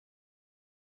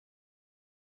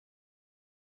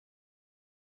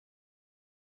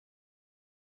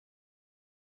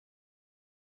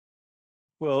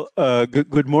Well,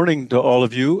 good morning to all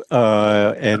of you,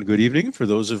 and good evening for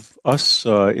those of us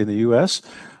in the U.S.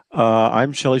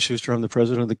 I'm Shelley Schuster. I'm the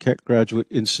president of the Keck Graduate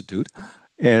Institute,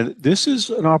 and this is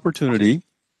an opportunity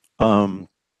um,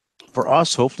 for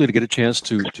us, hopefully, to get a chance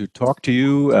to talk to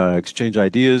you, exchange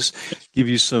ideas, give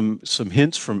you some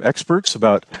hints from experts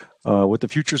about what the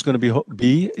future is going to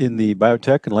be in the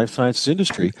biotech and life sciences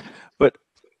industry. But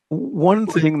one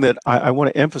thing that I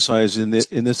want to emphasize in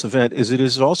this event is it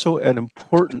is also an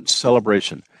important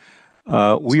celebration.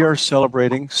 We are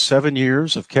celebrating 7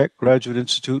 years of Keck Graduate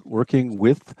Institute working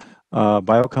with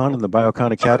Biocon and the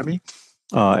Biocon Academy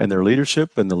and their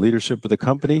leadership and the leadership of the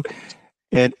company.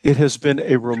 And it has been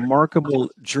a remarkable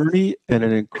journey and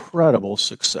an incredible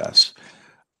success.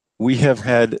 We have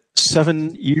had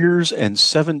 7 years and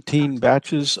 17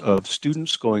 batches of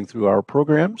students going through our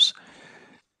programs.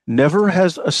 Never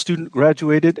has a student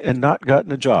graduated and not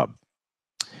gotten a job.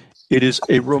 It is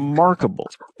a remarkable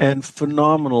and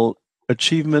phenomenal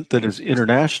achievement that is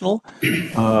international,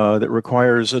 that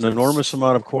requires an enormous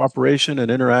amount of cooperation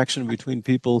and interaction between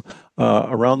people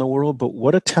around the world. But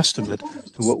what a testament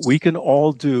to what we can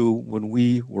all do when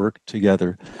we work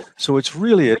together. So it's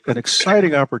really an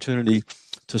exciting opportunity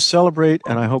to celebrate,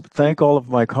 and I hope thank all of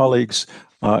my colleagues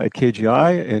at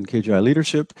KGI and KGI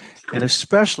leadership, and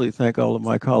especially thank all of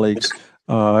my colleagues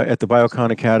at the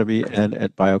Biocon Academy and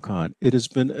at Biocon. It has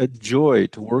been a joy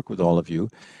to work with all of you.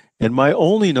 And my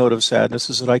only note of sadness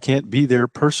is that I can't be there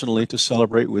personally to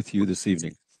celebrate with you this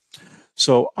evening.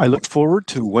 So I look forward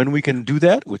to when we can do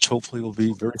that, which hopefully will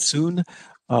be very soon.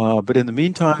 But in the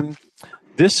meantime,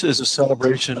 this is a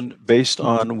celebration based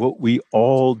on what we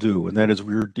all do, and that is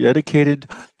we're dedicated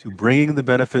to bringing the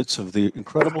benefits of the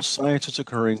incredible science that's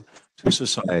occurring to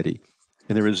society.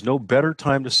 And there is no better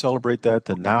time to celebrate that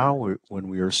than now, when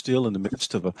we are still in the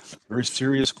midst of a very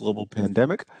serious global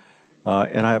pandemic.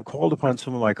 And I have called upon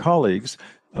some of my colleagues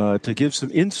to give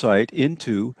some insight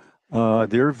into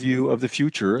their view of the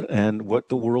future and what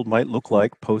the world might look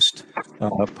like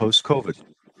post-COVID.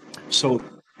 So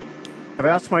I've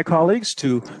asked my colleagues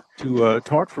to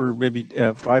talk for maybe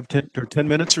 10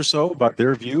 minutes or so about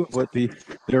their view of what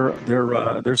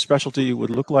their specialty would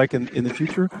look like in the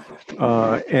future,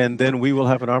 and then we will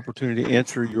have an opportunity to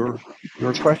answer your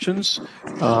questions.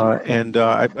 And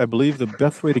I believe the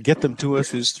best way to get them to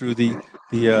us is through the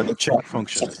chat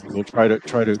function. We'll try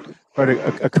to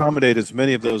accommodate as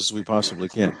many of those as we possibly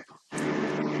can.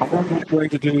 I'm not going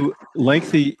to do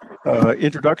lengthy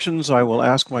introductions. I will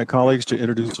ask my colleagues to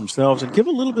introduce themselves and give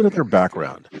a little bit of their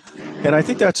background. And I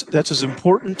think that's as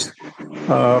important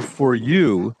for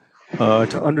you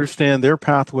to understand their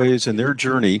pathways and their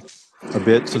journey a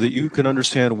bit, so that you can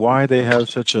understand why they have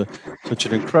such an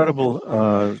incredible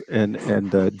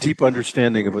and deep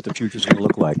understanding of what the future is going to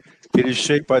look like. It is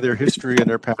shaped by their history and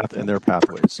their path and their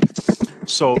pathways.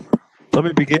 So let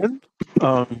me begin.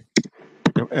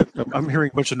 I'm hearing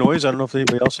a bunch of noise. I don't know if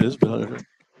anybody else is, but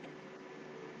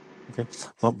okay.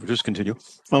 Well, we'll just continue.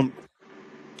 And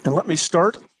let me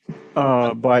start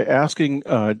by asking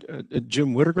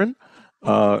Jim Widergren.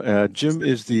 Jim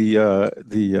is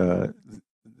the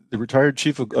retired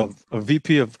chief of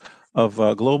VP of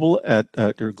global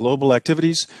global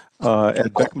activities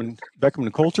at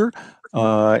Beckman Coulter,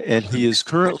 and he is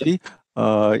currently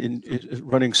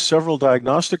running several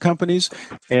diagnostic companies,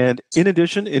 and in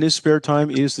addition, in his spare time,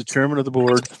 he is the chairman of the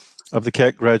board of the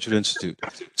Keck Graduate Institute.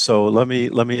 So let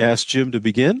me ask Jim to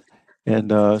begin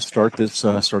and start the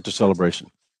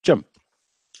celebration. Jim.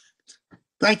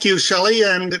 Thank you, Shelley,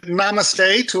 and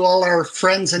namaste to all our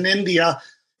friends in India.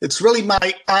 It's really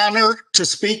my honor to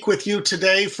speak with you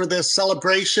today for this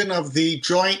celebration of the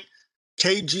joint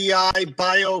KGI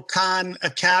Biocon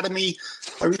Academy.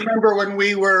 I remember when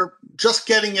we were just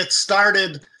getting it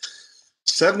started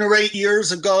 7 or 8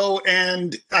 years ago,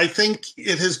 and I think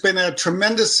it has been a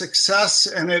tremendous success,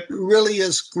 and it really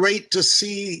is great to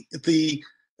see the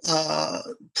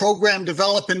program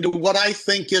develop into what I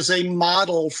think is a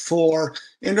model for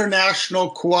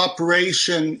international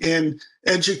cooperation in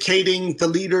educating the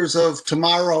leaders of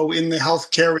tomorrow in the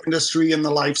healthcare industry and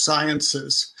the life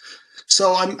sciences.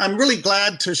 So I'm really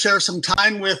glad to share some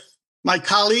time with my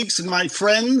colleagues and my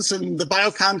friends and the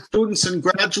Biocon students and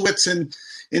graduates in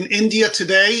India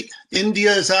today.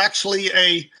 India is actually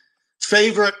a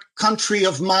favorite country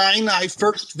of mine. I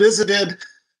first visited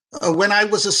when I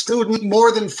was a student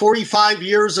more than 45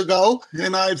 years ago,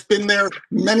 and I've been there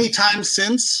many times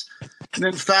since. And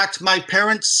in fact, my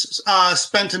parents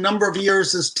spent a number of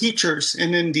years as teachers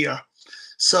in India.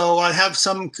 So I have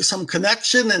some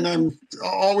connection, and I'm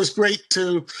always great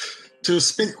to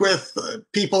speak with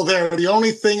people there. The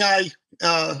only thing I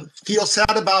feel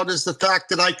sad about is the fact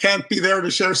that I can't be there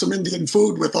to share some Indian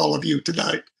food with all of you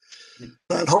tonight.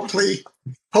 But hopefully,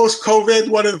 post-COVID,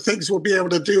 one of the things we'll be able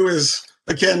to do is,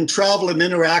 again, travel and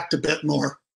interact a bit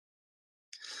more.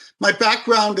 My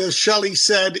background, as Shelley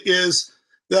said, is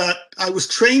that I was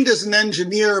trained as an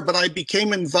engineer, but I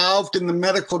became involved in the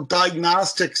medical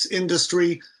diagnostics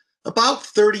industry about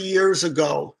 30 years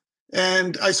ago.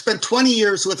 And I spent 20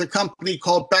 years with a company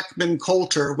called Beckman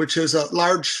Coulter, which is a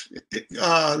large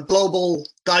global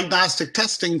diagnostic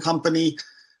testing company,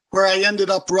 where I ended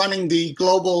up running the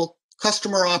global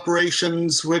customer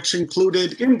operations, which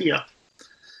included India.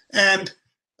 And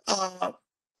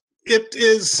it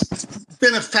has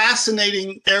been a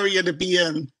fascinating area to be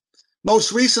in.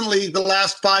 Most recently, the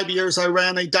last 5 years, I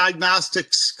ran a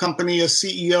diagnostics company as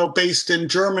CEO based in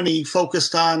Germany,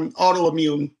 focused on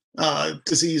autoimmune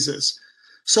diseases.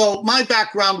 So my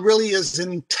background really is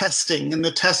in testing, in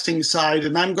the testing side,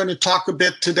 and I'm going to talk a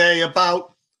bit today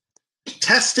about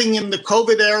testing in the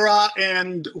COVID era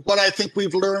and what I think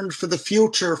we've learned for the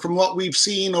future from what we've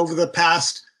seen over the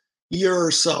past year or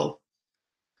so.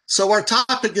 So our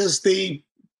topic is the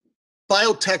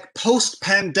biotech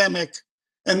post-pandemic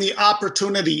and the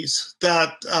opportunities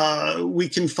that we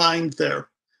can find there.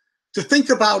 To think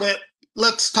about it,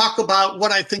 let's talk about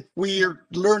what I think we are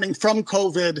learning from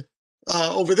COVID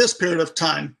over this period of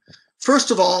time.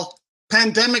 First of all,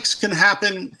 pandemics can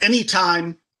happen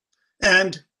anytime,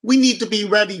 and we need to be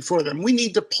ready for them. We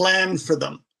need to plan for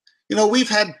them. You know, we've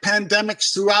had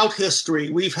pandemics throughout history.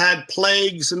 We've had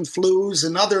plagues and flus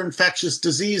and other infectious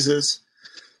diseases,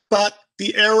 but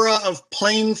the era of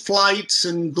plane flights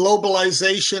and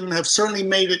globalization have certainly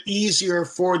made it easier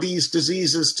for these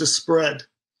diseases to spread.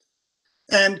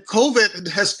 And COVID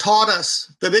has taught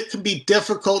us that it can be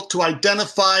difficult to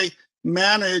identify,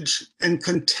 manage, and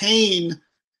contain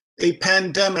a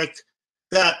pandemic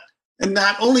and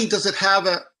not only does it have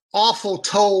an awful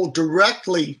toll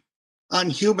directly on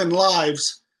human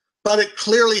lives, but it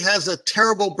clearly has a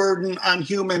terrible burden on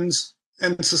humans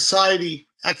and society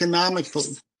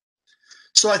economically.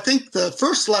 So I think the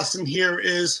first lesson here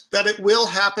is that it will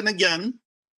happen again,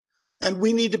 and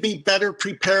we need to be better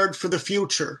prepared for the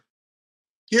future.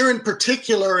 Here in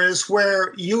particular is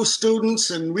where you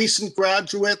students and recent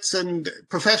graduates and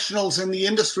professionals in the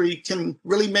industry can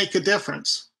really make a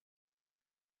difference.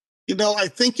 You know, I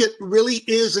think it really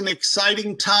is an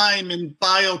exciting time in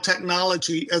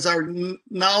biotechnology as our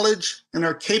knowledge and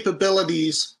our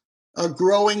capabilities are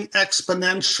growing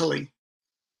exponentially.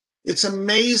 It's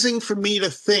amazing for me to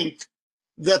think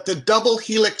that the double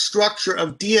helix structure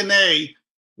of DNA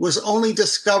was only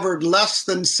discovered less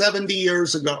than 70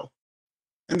 years ago,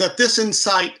 and that this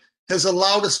insight has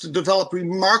allowed us to develop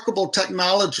remarkable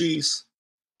technologies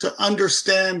to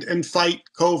understand and fight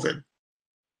COVID.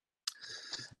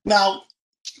 Now,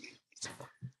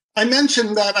 I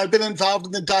mentioned that I've been involved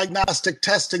in the diagnostic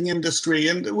testing industry,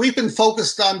 and we've been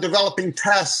focused on developing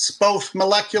tests, both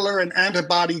molecular and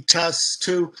antibody tests,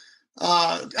 to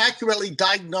accurately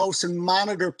diagnose and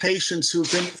monitor patients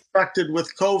who've been infected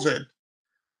with COVID.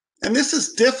 And this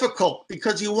is difficult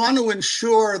because you want to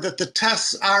ensure that the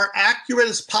tests are accurate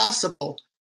as possible,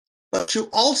 but you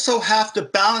also have to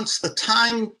balance the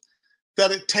time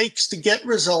that it takes to get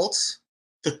results,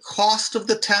 the cost of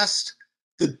the test,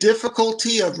 the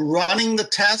difficulty of running the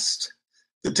test,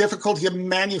 the difficulty of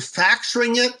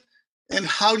manufacturing it, and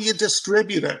how do you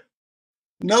distribute it.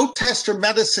 No test or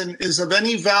medicine is of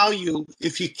any value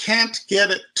if you can't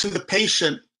get it to the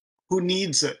patient who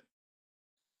needs it.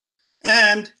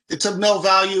 And it's of no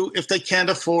value if they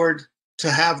can't afford to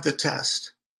have the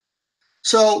test.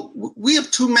 So we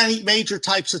have two major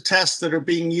types of tests that are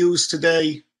being used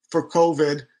today for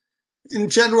COVID. In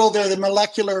general, they're the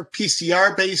molecular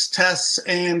PCR-based tests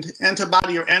and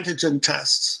antibody or antigen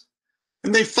tests.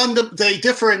 And they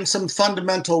differ in some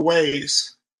fundamental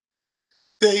ways.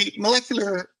 The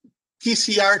molecular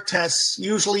PCR tests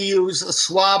usually use a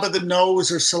swab of the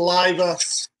nose or saliva,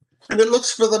 and it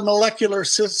looks for the molecular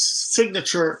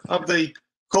signature of the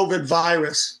COVID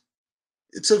virus.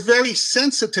 It's a very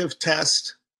sensitive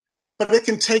test, but it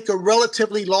can take a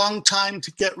relatively long time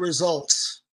to get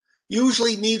results.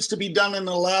 Usually needs to be done in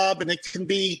a lab, and it can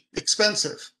be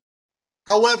expensive.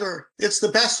 However, it's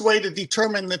the best way to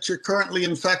determine that you're currently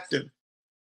infected.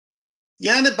 The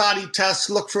antibody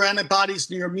tests look for antibodies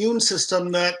in your immune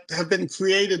system that have been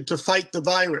created to fight the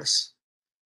virus.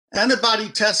 Antibody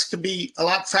tests can be a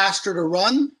lot faster to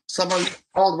run. Some are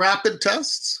called rapid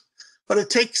tests, but it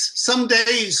takes some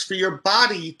days for your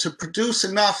body to produce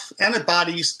enough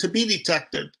antibodies to be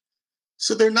detected.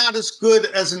 So they're not as good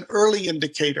as an early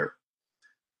indicator.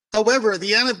 However,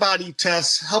 the antibody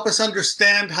tests help us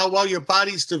understand how well your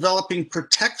body's developing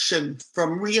protection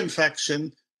from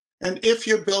reinfection and if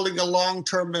you're building a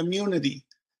long-term immunity.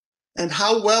 And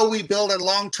how well we build a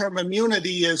long-term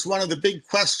immunity is one of the big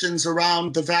questions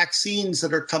around the vaccines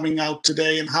that are coming out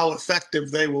today and how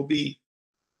effective they will be.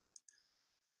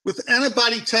 With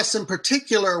antibody tests in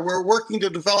particular, we're working to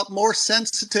develop more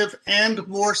sensitive and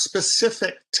more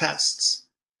specific tests.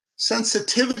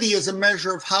 Sensitivity is a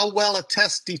measure of how well a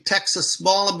test detects a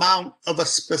small amount of a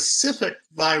specific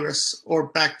virus or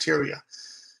bacteria.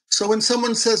 So when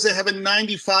someone says they have a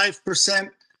 95%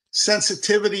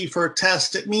 sensitivity for a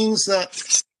test, it means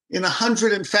that in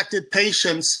 100 infected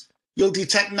patients, you'll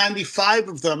detect 95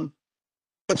 of them,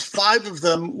 but 5 of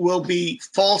them will be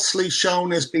falsely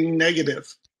shown as being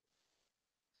negative.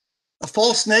 A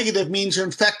false negative means you're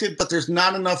infected, but there's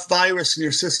not enough virus in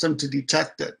your system to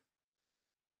detect it.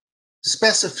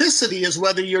 Specificity is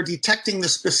whether you're detecting the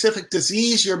specific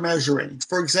disease you're measuring.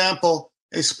 For example,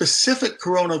 a specific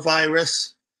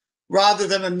coronavirus rather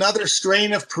than another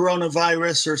strain of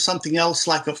coronavirus or something else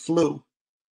like a flu.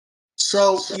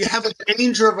 So you have a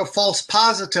danger of a false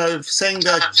positive saying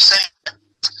the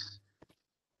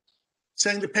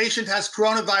patient has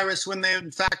coronavirus when they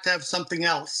in fact have something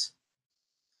else.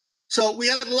 So we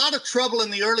had a lot of trouble in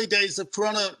the early days of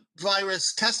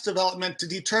coronavirus test development to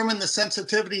determine the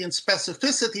sensitivity and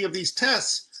specificity of these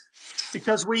tests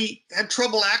because we had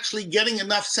trouble actually getting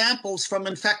enough samples from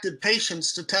infected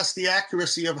patients to test the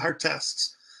accuracy of our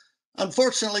tests.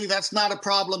 Unfortunately, that's not a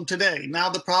problem today. Now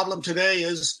the problem today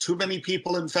is too many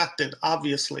people infected,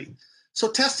 obviously. So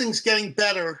testing's getting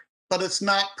better, but it's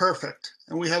not perfect,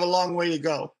 and we have a long way to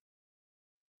go.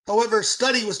 However, a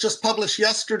study was just published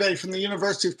yesterday from the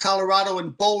University of Colorado in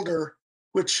Boulder,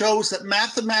 which shows that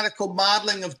mathematical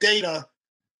modeling of data,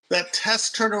 that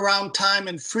test turnaround time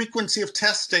and frequency of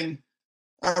testing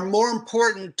are more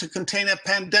important to contain a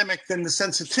pandemic than the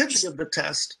sensitivity of the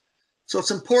test. So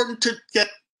it's important to get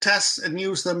tests and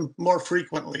use them more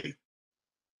frequently.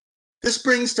 This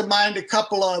brings to mind a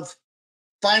couple of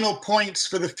final points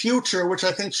for the future, which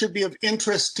I think should be of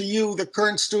interest to you, the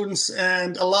current students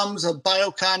and alums of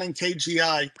biocon and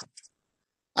KGI.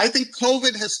 I think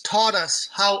COVID has taught us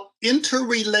how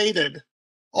interrelated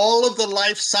all of the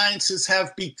life sciences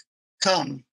have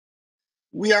become.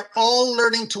 We are all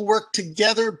learning to work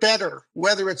together better,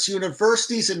 whether it's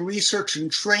universities and research and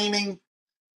training,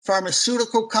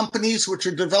 pharmaceutical companies which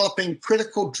are developing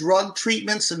critical drug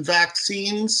treatments and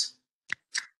vaccines,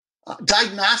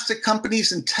 diagnostic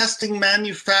companies and testing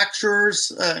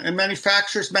manufacturers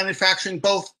manufacturing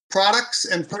both products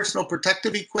and personal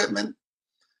protective equipment,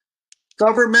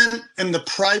 government and the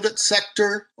private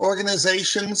sector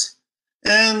organizations,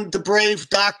 and the brave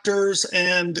doctors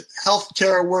and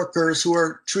healthcare workers who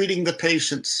are treating the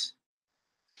patients.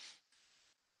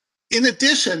 In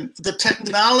addition, the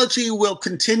technology will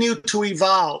continue to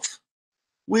evolve.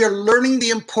 We are learning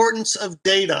the importance of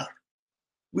data.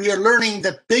 We are learning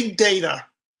that big data,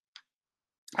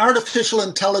 artificial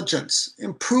intelligence,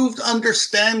 improved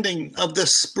understanding of the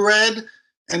spread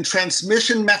and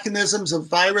transmission mechanisms of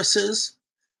viruses,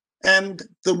 and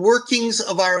the workings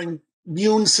of our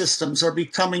immune systems are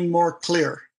becoming more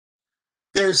clear.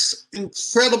 There's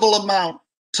incredible amount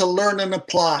to learn and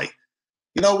apply.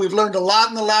 You know, we've learned a lot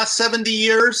in the last 70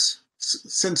 years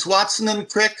since Watson and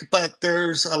Crick, but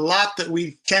there's a lot that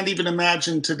we can't even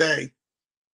imagine today.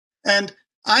 And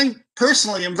I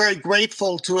personally am very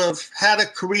grateful to have had a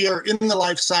career in the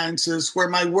life sciences where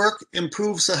my work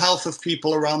improves the health of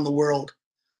people around the world.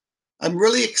 I'm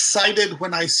really excited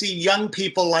when I see young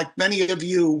people like many of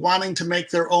you wanting to make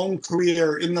their own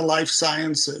career in the life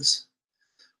sciences.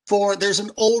 For there's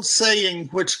an old saying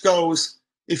which goes,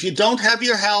 if you don't have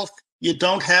your health, you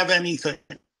don't have anything.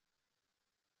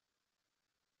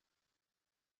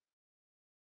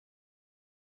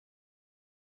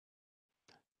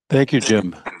 Thank you,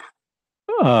 Jim.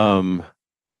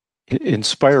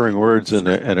 Inspiring words and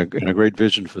a great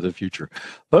vision for the future.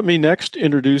 Let me next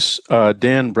introduce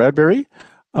Dan Bradbury.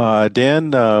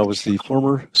 Dan was the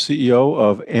former CEO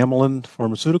of Amgen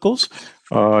Pharmaceuticals.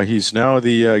 He's now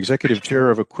the executive chair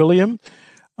of Aquilium,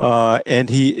 and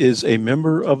he is a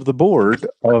member of the board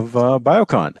of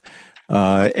Biocon.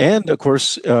 And of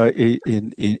course,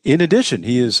 in addition,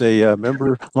 he is a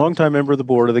longtime member of the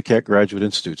board of the Keck Graduate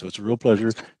Institute. So it's a real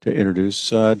pleasure to introduce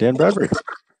Dan Bradbury.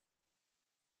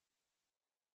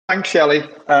 Thanks, Shelley.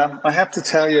 I have to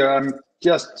tell you, I'm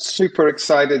just super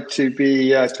excited to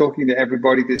be talking to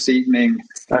everybody this evening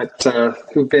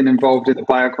who've been involved in the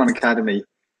Biocon Academy.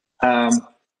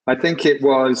 I think it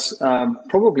was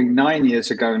probably 9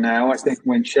 years ago now, I think,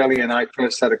 when Shelley and I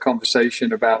first had a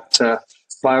conversation about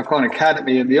Biocon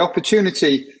Academy and the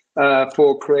opportunity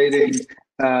for creating,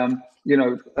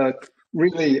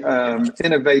 really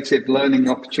innovative learning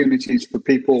opportunities for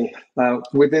people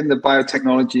within the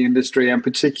biotechnology industry, and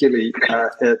particularly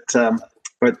at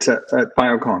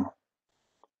Biocon.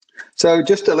 So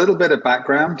just a little bit of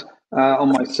background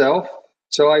on myself.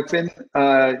 So I've been,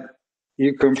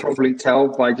 you can probably tell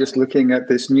by just looking at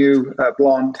this new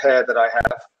blonde hair that I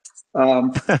have,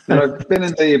 that I've been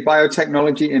in the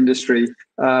biotechnology industry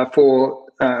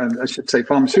I should say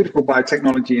pharmaceutical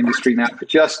biotechnology industry now for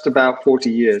just about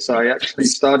 40 years. I actually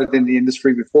started in the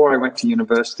industry before I went to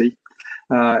university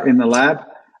in the lab,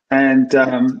 and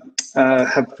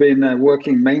have been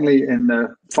working mainly in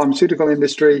the pharmaceutical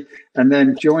industry, and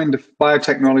then joined a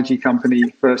biotechnology company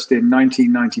first in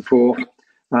 1994,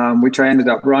 which I ended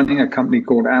up running, a company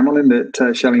called Amgen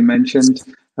that Shelley mentioned.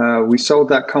 We sold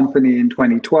that company in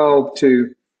 2012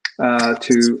 to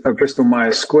Bristol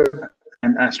Myers Squibb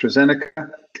and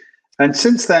AstraZeneca. And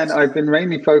since then, I've been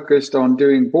mainly focused on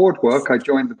doing board work. I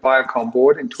joined the Biocon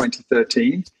board in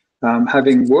 2013,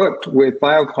 having worked with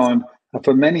Biocon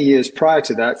for many years prior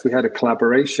to that. We had a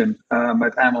collaboration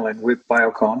at Amgen with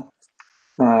Biocon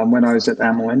when I was at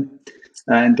Amgen.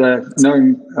 And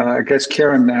knowing, I guess,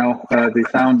 Kieran now, the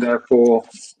founder, for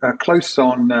close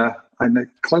on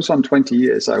 20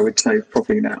 years, I would say,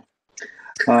 probably now.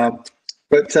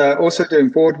 But also doing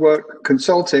board work,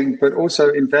 consulting, but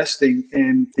also investing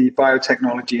in the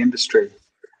biotechnology industry.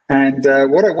 And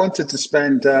what I wanted to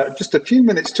spend just a few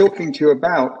minutes talking to you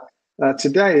about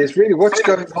today is really what's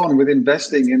going on with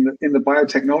investing in the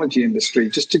biotechnology industry,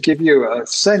 just to give you a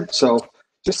sense of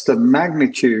just the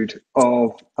magnitude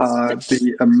of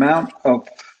the amount of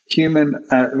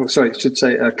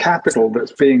capital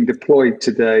that's being deployed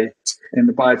today in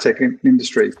the biotech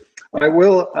industry. I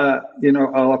will,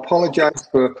 I'll apologize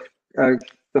for the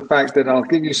fact that I'll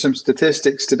give you some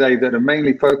statistics today that are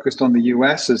mainly focused on the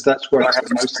US, as that's where I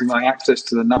have most of my access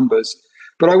to the numbers.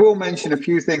 But I will mention a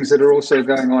few things that are also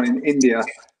going on in India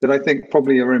that I think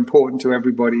probably are important to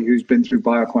everybody who's been through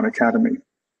Biocon Academy.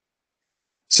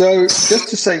 So just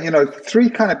to say, three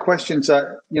kind of questions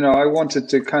that, I wanted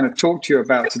to kind of talk to you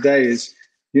about today is,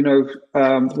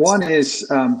 one is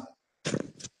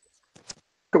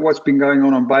what's been going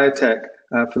on biotech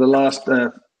for the last,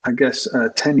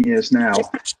 10 years now,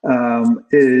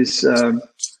 is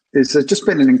there's just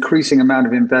been an increasing amount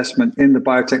of investment in the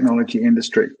biotechnology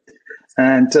industry.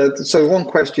 And so one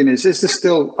question is there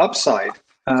still upside,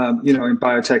 in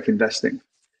biotech investing?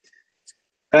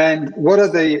 And what are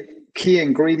the key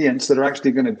ingredients that are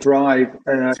actually going to drive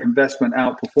investment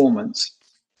outperformance?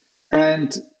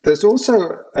 And there's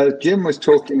also, Jim was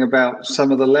talking about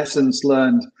some of the lessons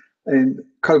learned in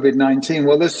COVID-19.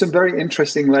 Well, there's some very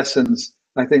interesting lessons,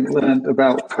 I think, learned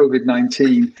about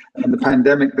COVID-19 and the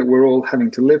pandemic that we're all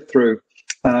having to live through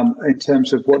in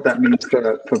terms of what that means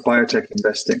for biotech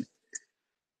investing.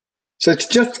 So to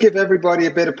just give everybody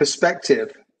a bit of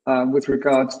perspective with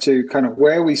regards to kind of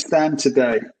where we stand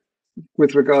today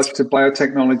with regards to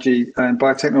biotechnology and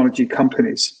biotechnology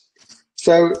companies.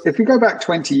 So if we go back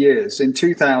 20 years, in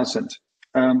 2000,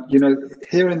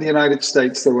 here in the United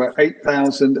States, there were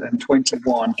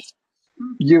 8,021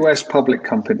 US public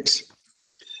companies.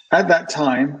 At that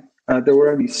time, there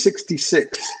were only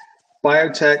 66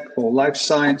 biotech or life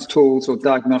science tools or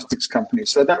diagnostics companies.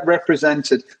 So that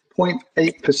represented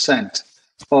 0.8%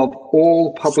 of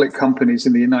all public companies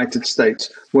in the United States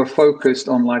were focused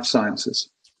on life sciences.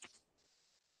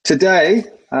 Today,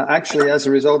 actually, as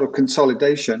a result of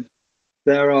consolidation,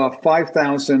 there are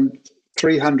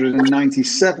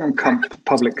 5,397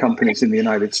 public companies in the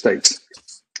United States.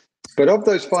 But of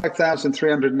those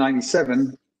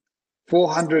 5,397,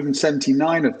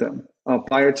 479 of them are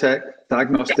biotech,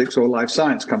 diagnostics, or life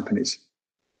science companies.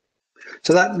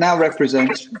 So that now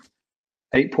represents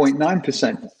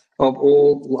 8.9% of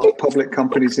all public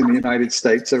companies in the United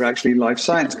States are actually life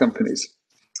science companies.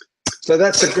 So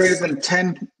that's a greater than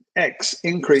 10x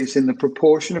increase in the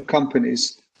proportion of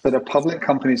companies that are public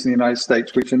companies in the United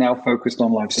States, which are now focused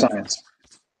on life science.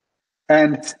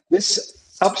 And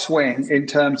this upswing in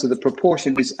terms of the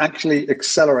proportion is actually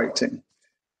accelerating.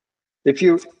 If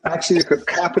you actually look at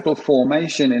capital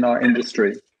formation in our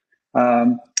industry,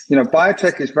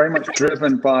 biotech is very much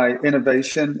driven by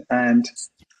innovation. And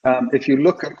if you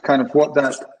look at kind of what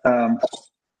that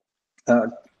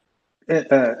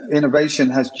innovation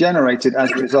has generated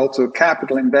as a result of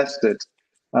capital invested,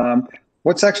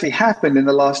 what's actually happened in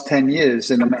the last 10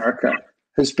 years in America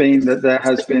has been that there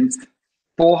has been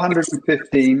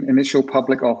 415 initial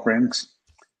public offerings.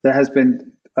 There has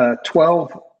been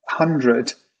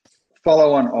 1,200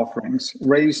 follow-on offerings,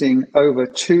 raising over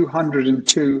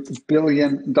 $202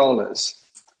 billion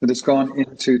that has gone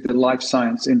into the life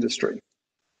science industry.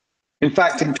 In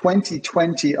fact, in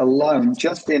 2020 alone,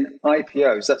 just in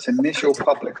IPOs, that's initial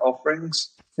public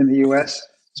offerings in the US,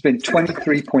 it's been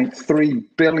 $23.3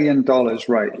 billion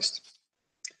raised.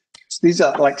 These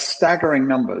are like staggering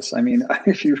numbers. I mean,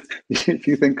 if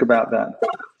you think about that.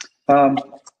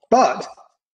 But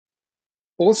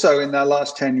also in the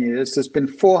last 10 years, there's been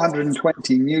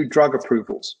 420 new drug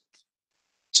approvals.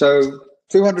 So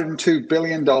 $202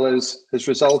 billion has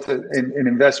resulted in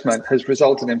investment, has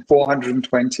resulted in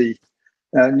 420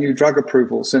 new drug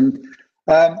approvals. And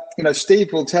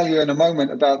Steve will tell you in a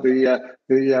moment about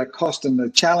the cost and the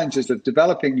challenges of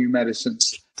developing new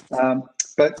medicines.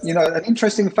 But an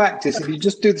interesting fact is if you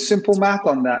just do the simple math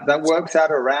on that, that works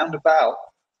out around about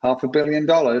 $500 million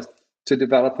to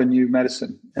develop a new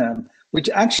medicine, which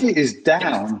actually is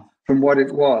down from what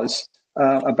it was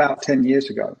about 10 years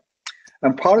ago.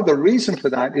 And part of the reason for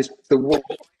that is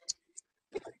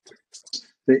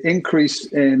the increase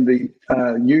in the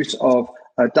use of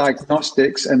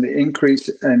diagnostics and the increase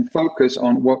in focus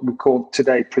on what we call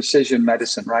today precision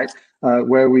medicine, right?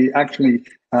 Where we actually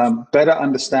better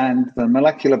understand the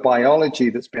molecular biology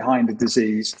that's behind a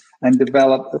disease and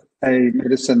develop a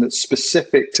medicine that's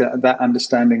specific to that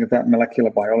understanding of that molecular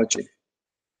biology.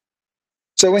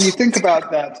 So when you think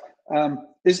about that,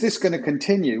 is this going to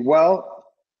continue? Well,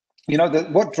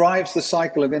 what drives the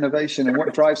cycle of innovation and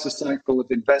what drives the cycle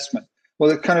of investment? Well,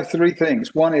 there are kind of three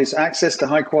things. One is access to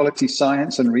high quality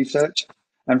science and research.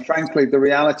 And frankly, the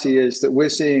reality is that we're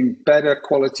seeing better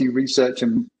quality research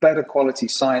and better quality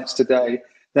science today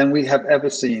than we have ever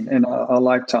seen in our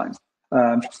lifetime.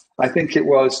 I think it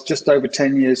was just over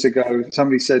 10 years ago,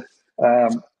 somebody said,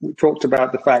 we talked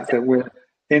about the fact that we're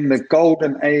in the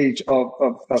golden age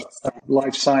of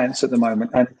life science at the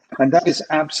moment. And that is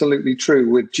absolutely true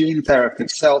with gene therapy,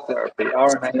 cell therapy,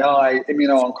 RNAi,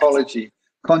 immuno-oncology,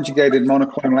 conjugated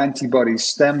monoclonal antibodies,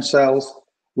 stem cells,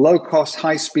 low-cost,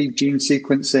 high-speed gene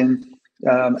sequencing,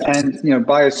 and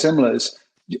biosimilars,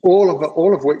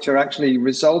 all of which are actually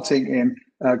resulting in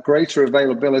greater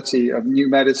availability of new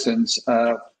medicines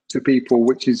to people,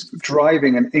 which is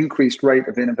driving an increased rate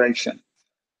of innovation.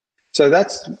 So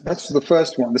that's the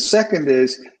first one. The second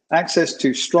is access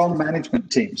to strong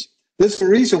management teams. This is the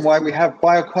reason why we have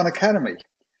Biocon Academy.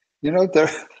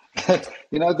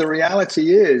 The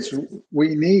reality is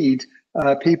we need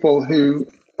people who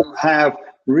have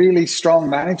really strong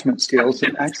management skills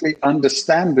and actually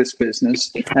understand this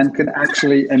business and can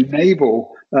actually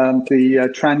enable the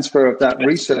transfer of that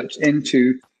research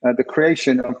into the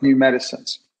creation of new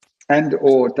medicines and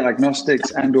or diagnostics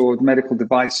and or medical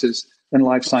devices and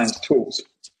life science tools.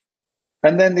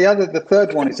 And then the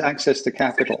third one is access to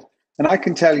capital. And I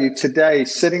can tell you today,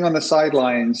 sitting on the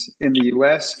sidelines in the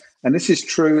US, and this is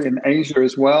true in Asia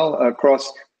as well,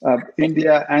 across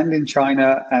India and in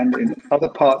China and in other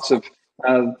parts of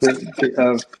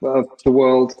the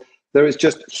world, there is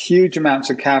just huge amounts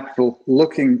of capital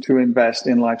looking to invest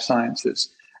in life sciences.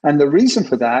 And the reason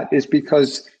for that is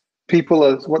because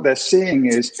what they're seeing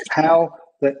is how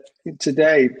that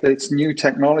today, this new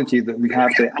technology that we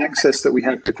have, the access that we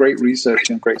have to great research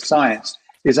and great science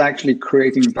is actually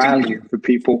creating value for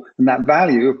people. And that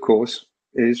value, of course,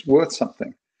 is worth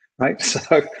something, right?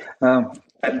 So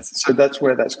that's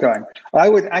where that's going. I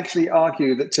would actually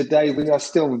argue that today we are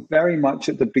still very much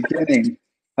at the beginning,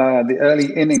 the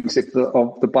early innings of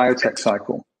the biotech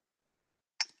cycle.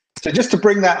 So just to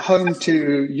bring that home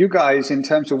to you guys in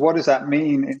terms of what does that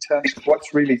mean in terms of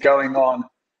what's really going on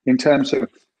in terms of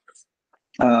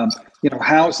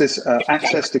how's this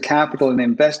access to capital and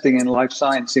investing in life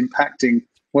science impacting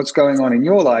what's going on in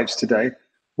your lives today?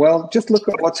 Well, just look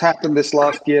at what's happened this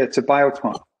last year to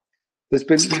Biocon. There's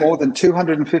been more than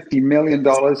 $250 million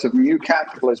of new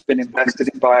capital has been invested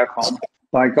in Biocon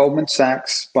by Goldman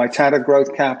Sachs, by Tata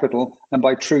Growth Capital, and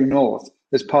by True North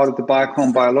as part of the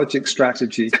Biocon Biologics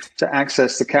strategy to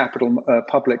access the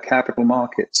public capital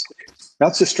markets.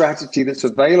 That's a strategy that's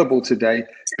available today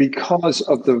because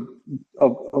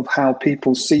of how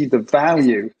people see the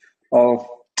value of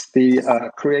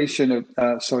the creation of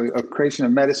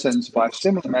medicines,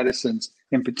 biosimilar medicines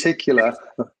in particular,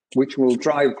 which will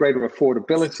drive greater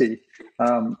affordability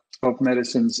of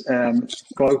medicines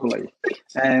globally,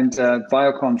 and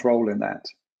Biocon's role in that.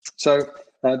 So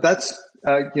that's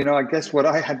I guess what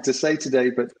I had to say today.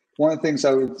 But one of the things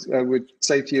I would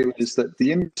say to you is that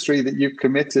the industry that you've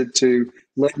committed to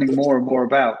learning more and more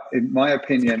about, in my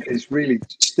opinion, is really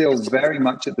still very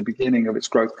much at the beginning of its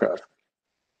growth curve.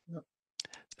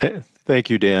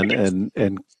 Thank you, Dan.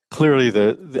 And clearly,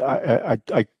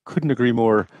 I couldn't agree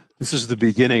more This is the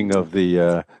beginning of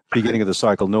the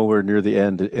cycle, nowhere near the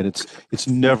end, and it's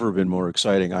never been more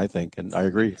exciting, I think. And I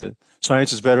agree. The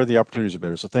science is better, the opportunities are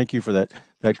better. So thank you for that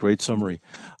great summary.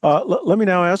 Let me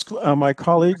now ask my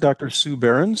colleague, Dr. Sue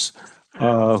Behrens,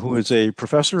 who is a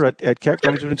professor at Keck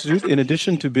Graduate Institute, in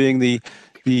addition to being the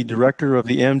director of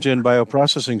the Amgen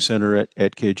Bioprocessing Center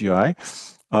at KGI.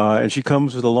 And she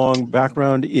comes with a long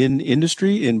background in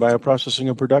industry, in bioprocessing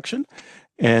and production.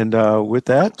 And with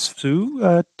that,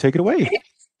 Sue, take it away.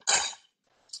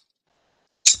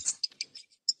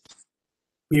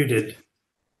 Muted.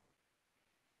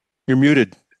 You're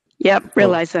muted. Yep,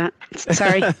 realize that.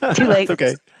 Sorry, too late.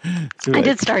 Okay. Too late. I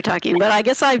did start talking, but I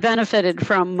guess I benefited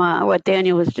from what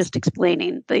Daniel was just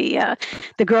explaining. The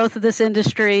growth of this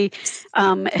industry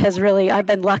has really, I've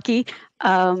been lucky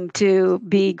to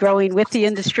be growing with the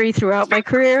industry throughout my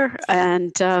career,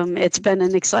 and it's been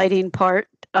an exciting part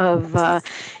of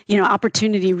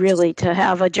opportunity really to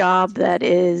have a job that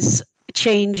is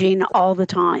changing all the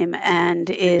time and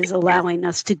is allowing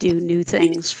us to do new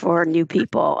things for new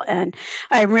people. And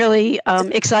I'm really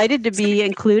excited to be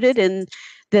included in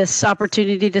this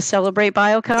opportunity to celebrate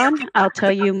Biocon. I'll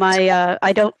tell you,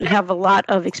 I don't have a lot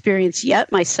of experience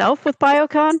yet myself with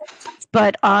Biocon,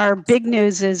 but our big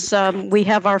news is we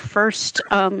have our first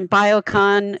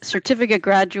Biocon certificate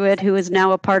graduate who is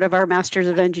now a part of our Masters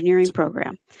of Engineering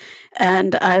program.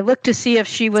 And I looked to see if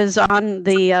she was on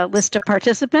the list of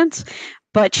participants,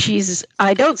 but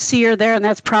I don't see her there, and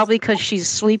that's probably because she's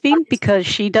sleeping, because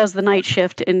she does the night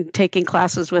shift and taking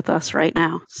classes with us right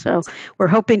now. So we're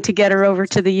hoping to get her over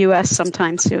to the U.S.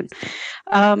 sometime soon.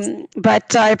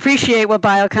 But I appreciate what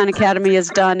Biocon Academy has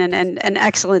done, and an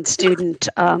excellent student.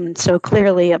 So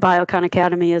clearly, a Biocon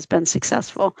Academy has been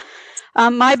successful.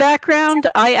 My background,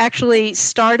 I actually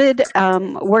started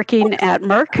working at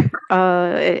Merck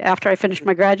after I finished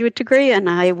my graduate degree, and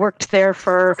I worked there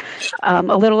for a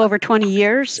little over 20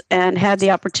 years and had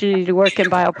the opportunity to work in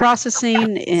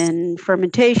bioprocessing, in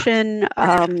fermentation,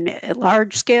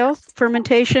 large-scale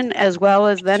fermentation, as well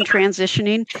as then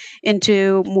transitioning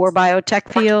into more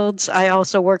biotech fields. I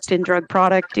also worked in drug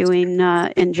product doing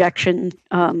injection,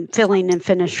 filling and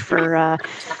finish for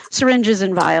syringes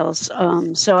and vials.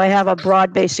 So I have a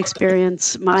broad-based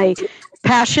experience. My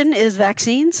passion is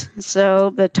vaccines,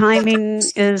 so the timing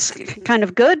is kind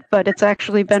of good, but it's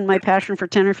actually been my passion for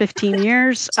 10 or 15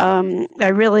 years. I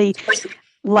really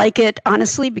like it,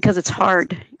 honestly, because it's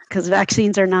hard, because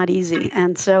vaccines are not easy.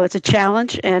 And so it's a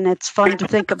challenge, and it's fun to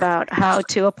think about how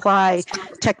to apply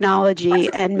technology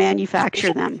and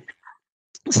manufacture them.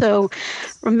 So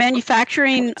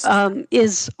manufacturing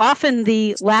is often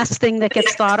the last thing that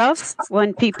gets thought of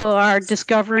when people are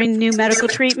discovering new medical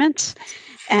treatments,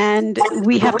 and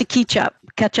we have to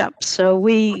catch up. So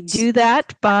we do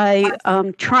that by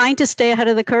trying to stay ahead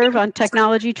of the curve on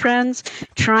technology trends,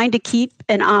 trying to keep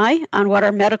an eye on what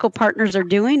our medical partners are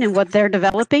doing and what they're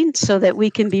developing so that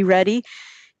we can be ready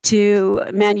to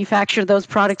manufacture those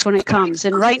products when it comes.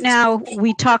 And right now,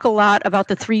 we talk a lot about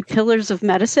the 3 pillars of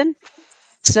medicine.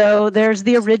 So there's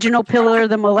the original pillar,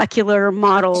 the molecular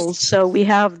models. So we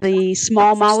have the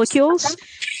small molecules,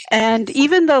 and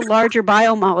even the larger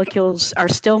biomolecules are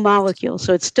still molecules.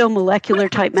 So it's still molecular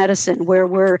type medicine, where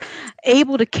we're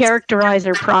able to characterize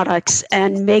our products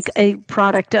and make a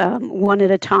product one at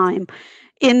a time.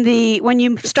 When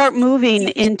you start moving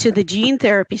into the gene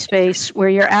therapy space, where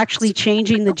you're actually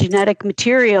changing the genetic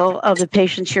material of the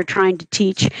patients you're trying to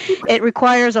teach, it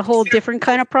requires a whole different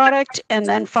kind of product. And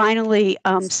then finally,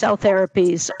 cell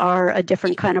therapies are a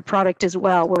different kind of product as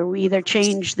well, where we either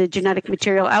change the genetic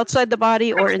material outside the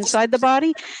body or inside the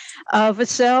body of a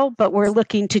cell, but we're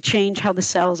looking to change how the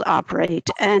cells operate.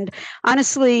 And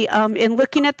honestly, in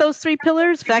looking at those 3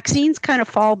 pillars, vaccines kind of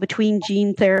fall between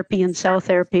gene therapy and cell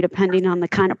therapy, depending on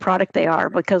the kind of product they are,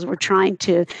 because we're trying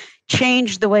to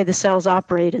change the way the cells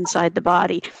operate inside the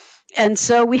body. And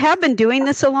so we have been doing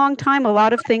this a long time. A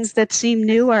lot of things that seem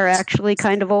new are actually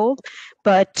kind of old,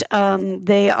 but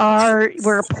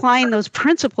we're applying those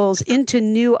principles into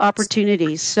new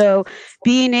opportunities. So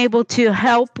being able to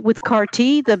help with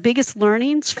CAR-T, the biggest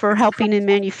learnings for helping in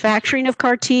manufacturing of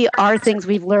CAR-T are things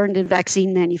we've learned in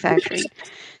vaccine manufacturing.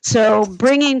 So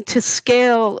bringing to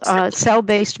scale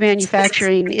cell-based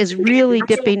manufacturing is really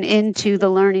dipping into the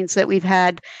learnings that we've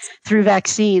had through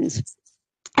vaccines.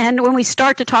 And when we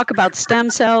start to talk about stem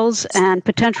cells and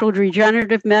potential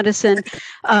regenerative medicine,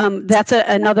 that's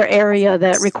another area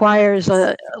that requires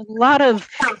a lot of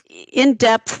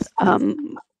in-depth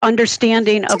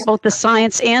understanding of both the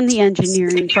science and the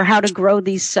engineering for how to grow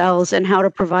these cells and how to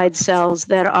provide cells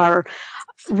that are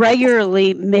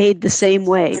regularly made the same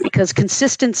way, because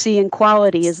consistency and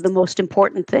quality is the most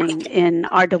important thing in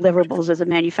our deliverables as a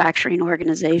manufacturing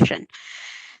organization.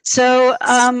 So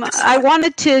I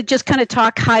wanted to just kind of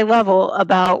talk high level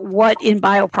about what in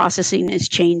bioprocessing is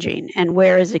changing and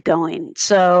where is it going.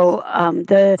 So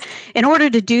in order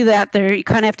to do that, you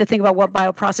kind of have to think about what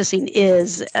bioprocessing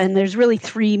is. And there's really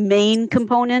three main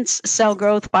components: cell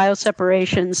growth,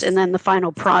 bioseparations, and then the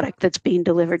final product that's being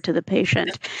delivered to the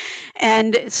patient.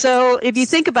 And so if you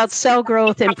think about cell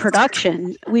growth and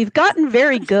production, we've gotten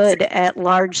very good at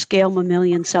large-scale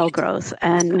mammalian cell growth,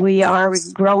 and we are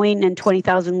growing in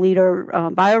 20,000-liter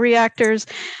bioreactors,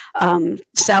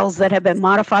 cells that have been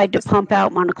modified to pump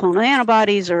out monoclonal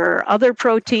antibodies or other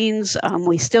proteins.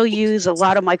 We still use a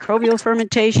lot of microbial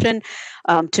fermentation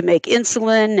to make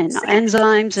insulin and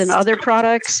enzymes and other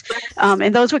products,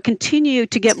 and those will continue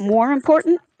to get more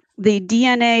important. The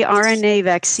DNA, RNA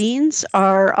vaccines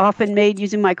are often made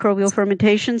using microbial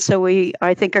fermentation, so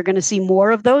I think, are going to see more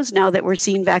of those now that we're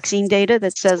seeing vaccine data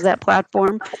that says that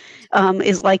platform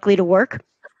is likely to work.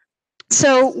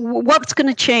 So what's going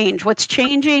to change? What's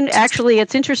changing? Actually,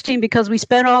 it's interesting because we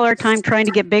spent all our time trying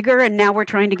to get bigger, and now we're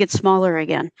trying to get smaller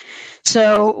again.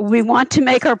 So we want to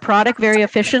make our product very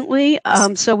efficiently.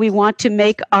 So we want to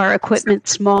make our equipment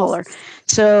smaller.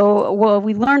 So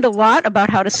we learned a lot about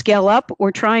how to scale up.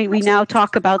 We now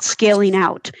talk about scaling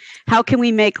out. How can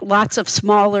we make lots of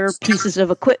smaller pieces of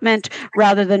equipment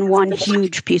rather than one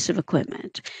huge piece of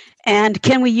equipment? And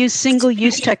can we use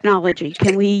single-use technology?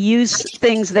 Can we use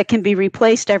things that can be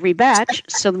replaced every batch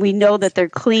so we know that they're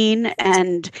clean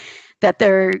and that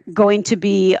they're going to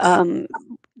be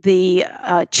the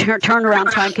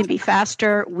turnaround time can be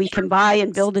faster? We can buy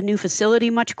and build a new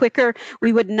facility much quicker.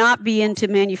 We would not be into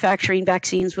manufacturing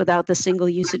vaccines without the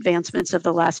single-use advancements of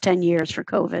the last 10 years for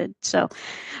COVID. So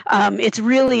it's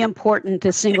really important,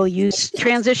 the single-use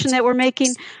transition that we're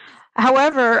making.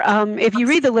 However, if you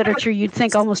read the literature, you'd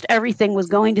think almost everything was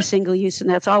going to single use, and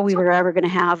that's all we were ever going to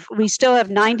have. We still have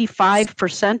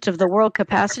 95% of the world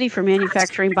capacity for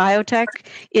manufacturing biotech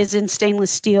is in stainless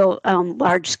steel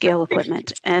large scale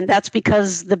equipment. And that's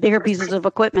because the bigger pieces of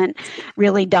equipment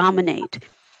really dominate.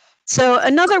 So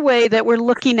another way that we're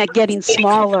looking at getting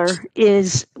smaller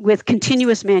is with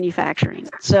continuous manufacturing.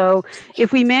 So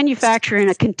if we manufacture in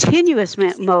a continuous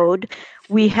mode,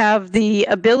 we have the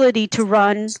ability to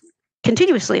run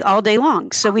continuously all day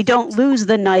long, so we don't lose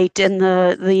the night and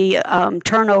the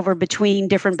turnover between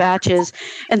different batches,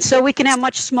 and so we can have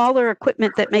much smaller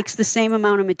equipment that makes the same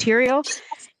amount of material,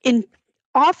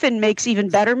 often makes even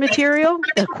better material.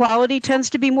 The quality tends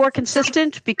to be more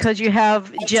consistent because you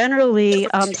have generally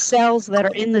cells that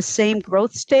are in the same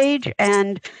growth stage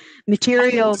and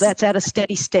material that's at a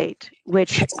steady state,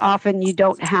 which often you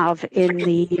don't have in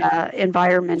the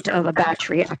environment of a batch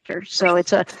reactor. So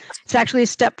it's actually a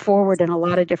step forward in a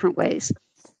lot of different ways.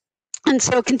 And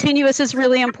so continuous is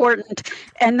really important.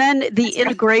 And then the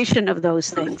integration of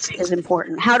those things is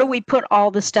important. How do we put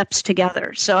all the steps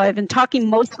together? So I've been talking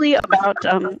mostly about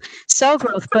cell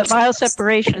growth, but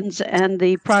bioseparations and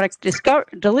the product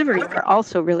delivery are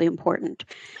also really important.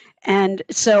 And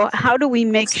so how do we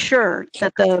make sure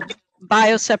that the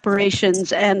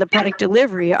bioseparations and the product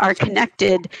delivery are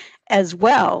connected as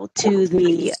well to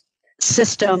the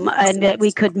system, and that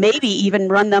we could maybe even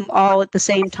run them all at the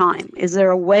same time? Is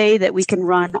there a way that we can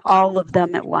run all of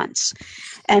them at once?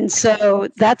 And so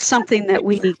that's something that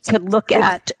we could look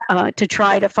at to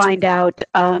try to find out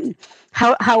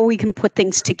how we can put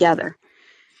things together.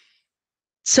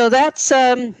 So that's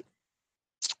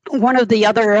one of the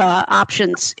other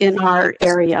options in our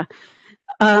area.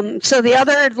 So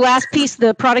the last piece,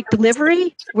 the product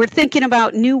delivery, we're thinking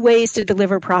about new ways to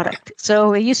deliver product.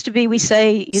 So it used to be, we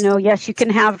say, yes, you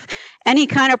can have any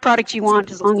kind of product you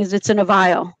want as long as it's in a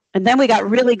vial. And then we got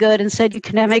really good and said you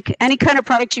can make any kind of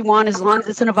product you want as long as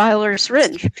it's in a vial or a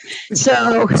syringe.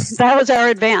 So that was our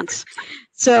advance.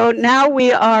 So now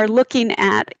we are looking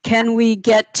at, can we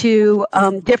get to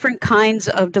different kinds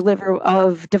of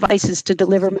devices to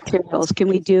deliver materials? Can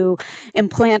we do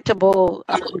implantable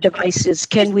devices?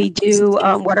 Can we do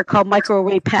what are called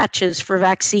microarray patches for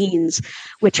vaccines,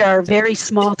 which are very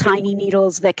small, tiny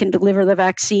needles that can deliver the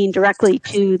vaccine directly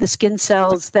to the skin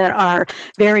cells that are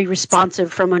very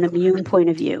responsive from an immune point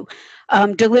of view?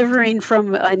 Delivering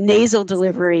from a nasal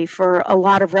delivery for a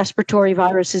lot of respiratory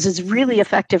viruses is really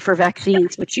effective for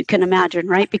vaccines, which you can imagine,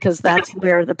 right? Because that's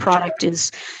where the product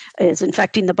is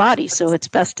infecting the body. So it's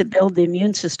best to build the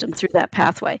immune system through that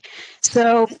pathway.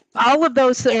 So all of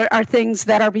those are things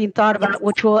that are being thought about,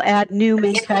 which will add new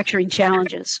manufacturing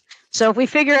challenges. So if we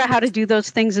figure out how to do those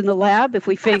things in the lab, if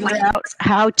we figure out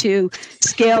how to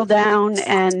scale down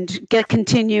and get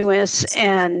continuous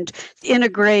and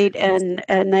integrate and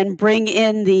then bring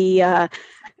in the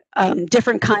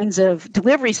different kinds of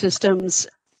delivery systems,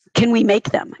 can we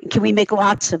make them? Can we make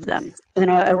lots of them in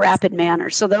a rapid manner?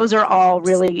 So those are all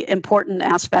really important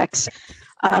aspects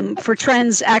for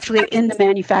trends actually in the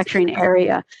manufacturing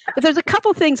area. But there's a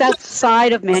couple things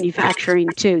outside of manufacturing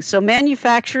too. So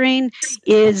manufacturing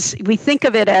is, we think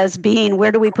of it as being,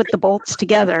 where do we put the bolts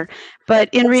together? But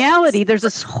in reality, there's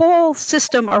this whole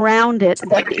system around it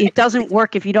that it doesn't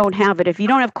work if you don't have it. If you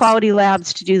don't have quality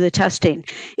labs to do the testing,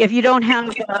 if you don't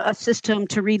have a system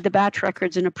to read the batch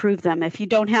records and approve them, if you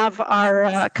don't have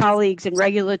our colleagues in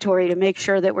regulatory to make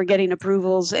sure that we're getting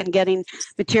approvals and getting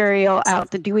material out,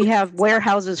 do we have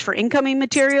warehouses for incoming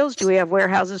materials? Do we have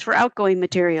warehouses for outgoing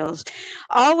materials?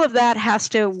 All of that has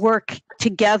to work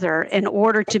together in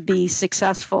order to be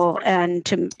successful and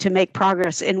to make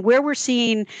progress. And where we're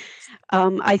seeing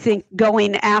I think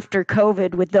going after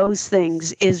COVID with those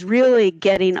things is really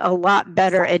getting a lot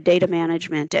better at data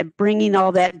management, at bringing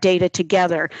all that data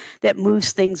together that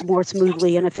moves things more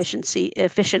smoothly and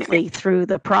efficiently through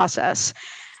the process.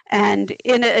 And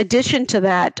in addition to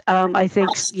that, I think,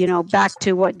 back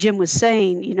to what Jim was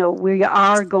saying, we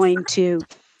are going to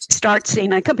start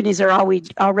seeing, and companies are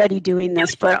already doing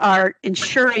this, but are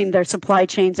ensuring their supply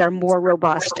chains are more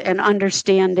robust and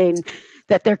understanding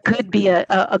that there could be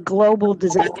a global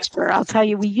disaster. I'll tell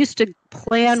you, we used to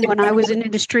plan, when I was in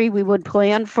industry, we would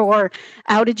plan for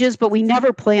outages, but we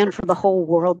never planned for the whole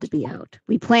world to be out.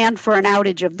 We planned for an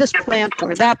outage of this plant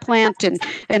or that plant,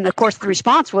 and of course the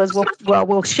response was,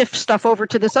 we'll shift stuff over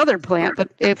to this other plant. But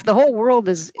if the whole world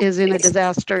is in a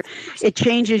disaster, it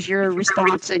changes your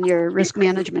response and your risk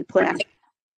management plan.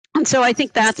 And so I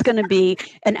think that's going to be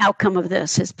an outcome of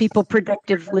this, is people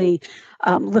predictively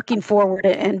looking forward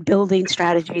and building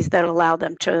strategies that allow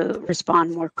them to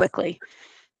respond more quickly.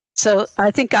 So I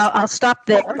think I'll stop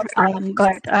there, but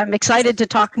I'm excited to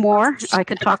talk more. I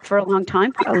could talk for a long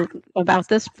time about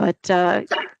this, but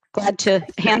glad to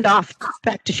hand off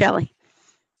back to Shelley.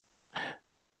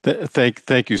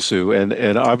 Thank you, Sue.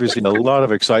 And obviously a lot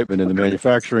of excitement in the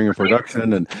manufacturing and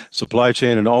production and supply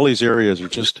chain, and all these areas are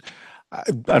just, I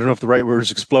don't know if the right word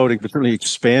is exploding, but certainly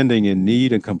expanding in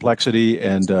need and complexity,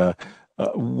 and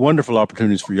wonderful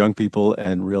opportunities for young people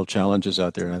and real challenges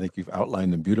out there. And I think you've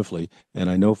outlined them beautifully.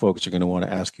 And I know folks are going to want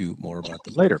to ask you more about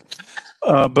them later.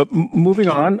 But moving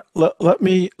on, let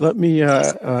me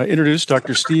introduce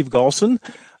Dr. Steve Galson.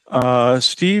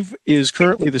 Steve is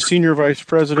currently the Senior Vice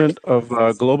President of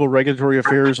Global Regulatory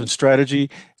Affairs and Strategy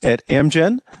at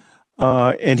Amgen.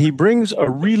 And he brings a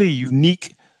really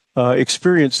unique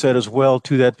experience set as well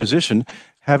to that position,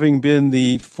 having been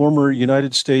the former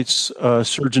United States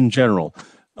Surgeon General.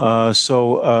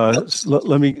 So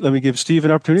let me give Steve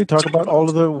an opportunity to talk about all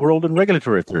of the world and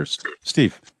regulatory affairs.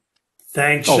 Steve.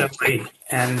 Thanks, Shelley.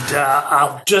 And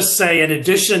I'll just say, in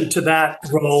addition to that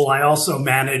role, I also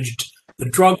managed the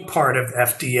drug part of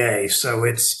FDA. So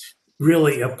it's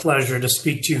really a pleasure to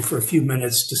speak to you for a few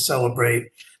minutes to celebrate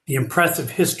the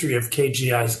impressive history of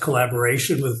KGI's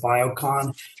collaboration with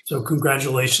Biocon. So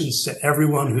congratulations to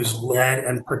everyone who's led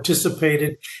and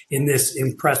participated in this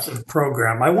impressive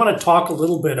program. I want to talk a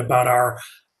little bit about our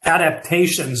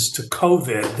adaptations to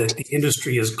COVID that the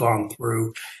industry has gone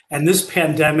through. And this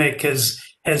pandemic has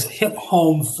hit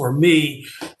home for me,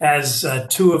 as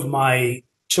two of my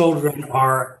children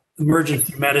are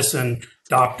emergency medicine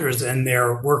doctors, and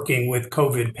they're working with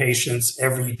COVID patients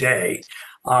every day.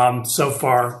 So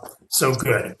far, so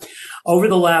good. Over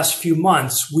the last few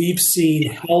months, we've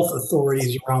seen health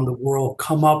authorities around the world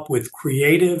come up with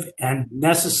creative and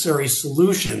necessary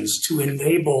solutions to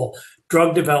enable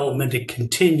drug development to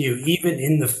continue even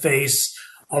in the face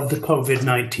of the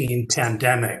COVID-19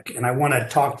 pandemic. And I want to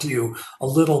talk to you a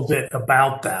little bit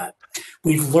about that.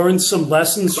 We've learned some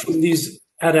lessons from these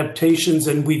adaptations,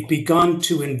 and we've begun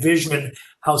to envision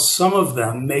how some of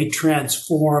them may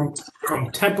transform from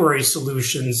temporary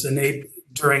solutions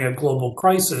during a global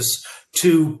crisis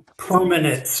to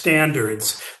permanent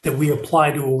standards that we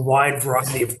apply to a wide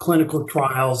variety of clinical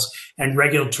trials and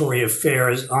regulatory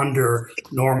affairs under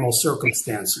normal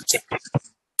circumstances.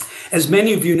 As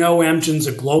many of you know, Amgen's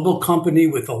a global company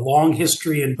with a long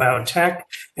history in biotech,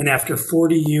 and after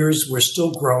 40 years, we're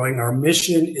still growing. Our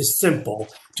mission is simple: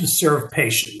 to serve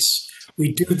patients.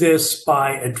 We do this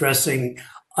by addressing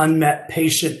unmet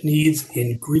patient needs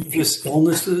in grievous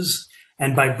illnesses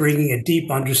and by bringing a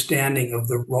deep understanding of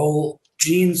the role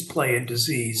genes play in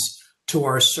disease to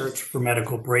our search for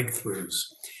medical breakthroughs.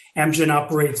 Amgen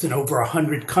operates in over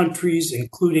 100 countries,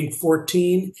 including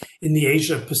 14 in the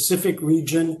Asia Pacific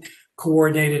region,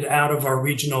 coordinated out of our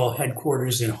regional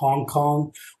headquarters in Hong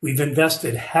Kong. We've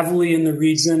invested heavily in the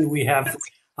region. We have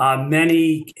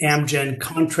many Amgen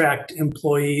contract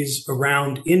employees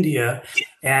around India,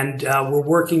 and we're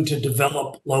working to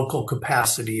develop local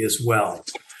capacity as well.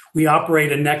 We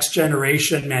operate a next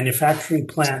generation manufacturing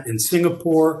plant in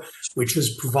Singapore, which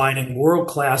is providing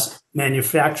world-class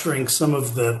manufacturing, some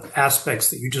of the aspects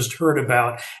that you just heard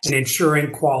about, and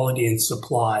ensuring quality and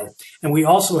supply. And we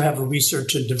also have a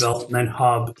research and development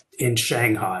hub in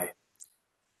Shanghai.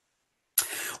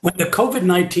 When the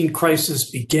COVID-19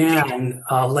 crisis began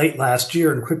late last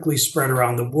year and quickly spread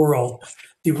around the world,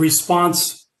 the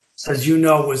response, as you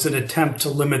know, was an attempt to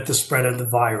limit the spread of the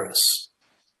virus.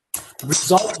 The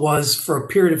result was, for a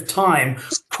period of time,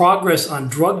 progress on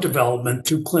drug development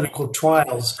through clinical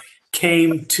trials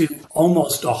came to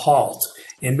almost a halt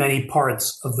in many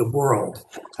parts of the world.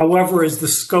 However, as the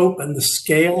scope and the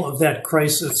scale of that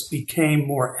crisis became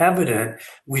more evident,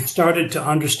 we started to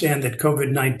understand that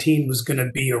COVID-19 was going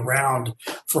to be around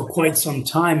for quite some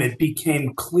time. It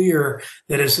became clear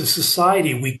that as a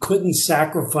society, we couldn't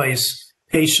sacrifice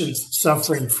patients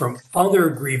suffering from other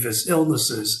grievous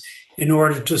illnesses in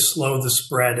order to slow the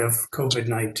spread of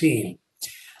COVID-19.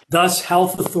 Thus,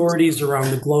 health authorities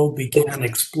around the globe began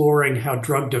exploring how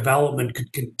drug development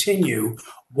could continue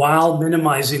while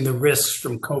minimizing the risks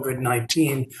from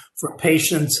COVID-19 for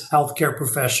patients, healthcare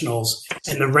professionals,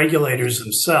 and the regulators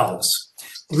themselves.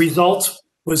 The results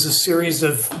was a series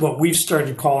of what we've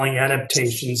started calling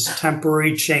adaptations,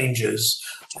 temporary changes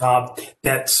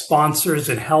that sponsors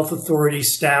and health authority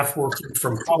staff working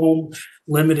from home,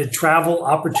 limited travel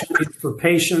opportunities for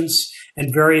patients,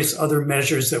 and various other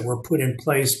measures that were put in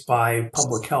place by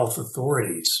public health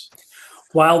authorities.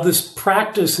 While this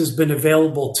practice has been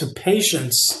available to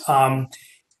patients,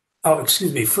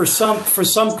 for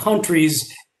some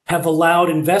countries have allowed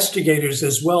investigators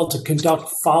as well to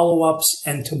conduct follow-ups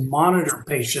and to monitor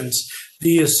patients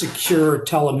via secure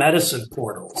telemedicine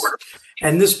portals.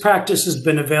 And this practice has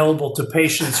been available to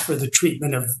patients for the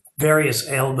treatment of various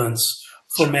ailments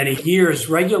for many years.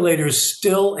 Regulators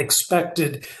still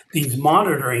expected these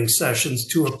monitoring sessions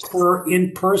to occur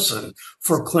in person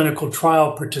for clinical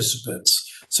trial participants.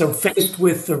 So faced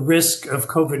with the risk of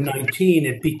COVID-19,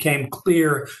 it became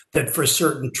clear that for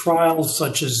certain trials,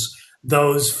 such as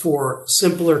those for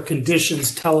simpler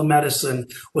conditions,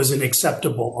 telemedicine was an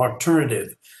acceptable alternative.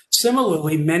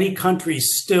 Similarly, many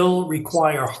countries still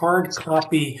require hard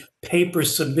copy paper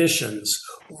submissions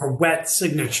or wet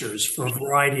signatures for a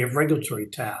variety of regulatory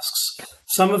tasks.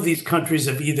 Some of these countries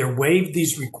have either waived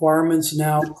these requirements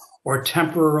now or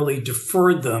temporarily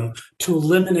deferred them to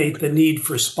eliminate the need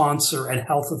for sponsor and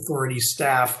health authority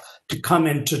staff to come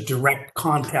into direct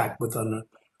contact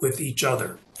with each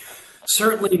other.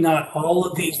 Certainly not all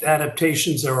of these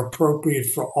adaptations are appropriate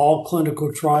for all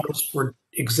clinical trials. For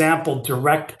example,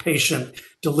 direct patient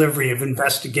delivery of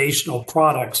investigational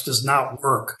products does not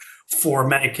work for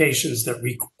medications that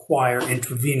require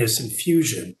intravenous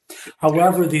infusion.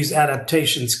 However, these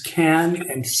adaptations can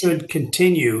and should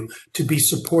continue to be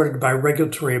supported by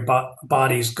regulatory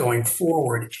bodies going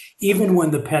forward, even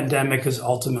when the pandemic has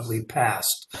ultimately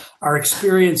passed. Our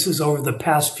experiences over the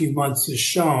past few months has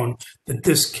shown that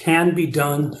this can be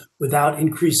done without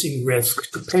increasing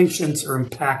risk to patients or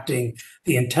impacting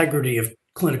the integrity of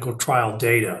clinical trial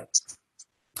data.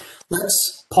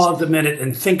 Let's pause a minute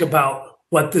and think about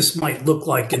what this might look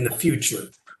like in the future,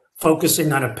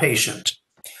 focusing on a patient.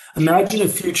 Imagine a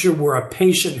future where a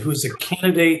patient who is a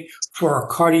candidate for a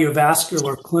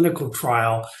cardiovascular clinical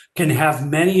trial can have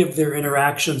many of their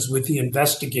interactions with the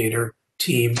investigator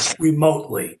team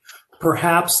remotely.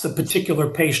 Perhaps the particular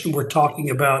patient we're talking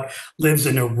about lives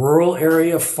in a rural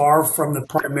area far from the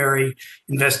primary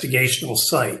investigational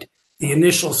site. The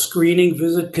initial screening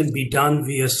visit can be done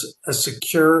via a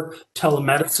secure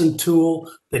telemedicine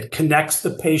tool that connects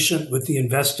the patient with the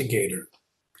investigator.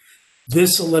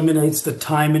 This eliminates the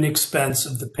time and expense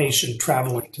of the patient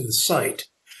traveling to the site.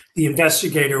 The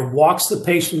investigator walks the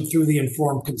patient through the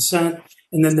informed consent,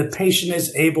 and then the patient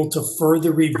is able to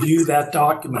further review that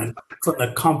document from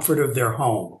the comfort of their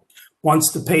home.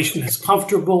 Once the patient is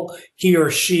comfortable, he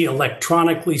or she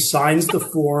electronically signs the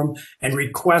form and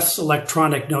requests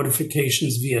electronic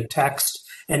notifications via text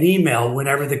and email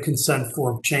whenever the consent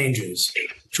form changes.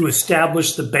 To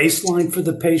establish the baseline for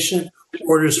the patient,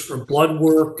 orders for blood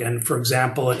work and, for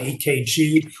example, an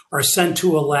EKG are sent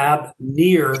to a lab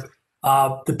near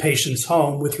the patient's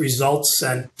home with results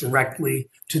sent directly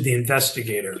to the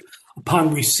investigator.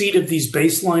 Upon receipt of these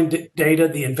baseline data,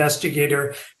 the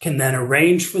investigator can then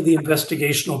arrange for the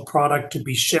investigational product to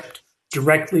be shipped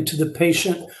directly to the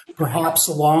patient. Perhaps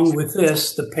along with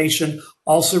this, the patient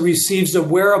also receives a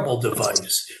wearable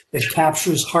device that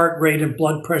captures heart rate and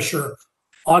blood pressure,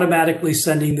 automatically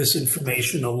sending this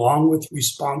information along with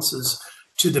responses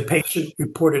to the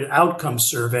patient-reported outcome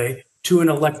survey to an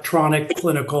electronic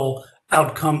clinical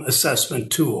outcome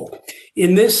assessment tool.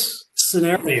 In this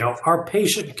scenario, our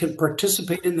patient can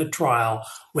participate in the trial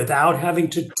without having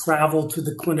to travel to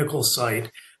the clinical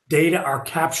site. Data are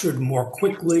captured more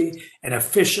quickly and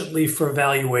efficiently for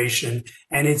evaluation,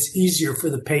 and it's easier for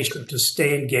the patient to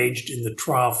stay engaged in the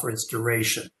trial for its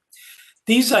duration.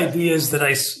 These ideas that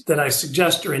I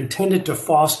suggest are intended to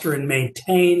foster and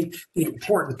maintain the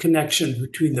important connection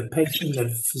between the patient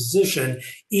and the physician,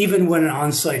 even when an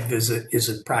on-site visit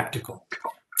isn't practical.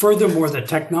 Furthermore, the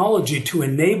technology to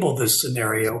enable this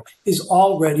scenario is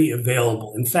already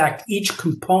available. In fact, each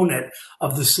component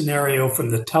of the scenario,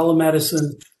 from the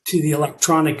telemedicine to the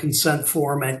electronic consent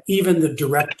form and even the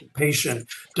direct-to-patient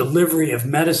delivery of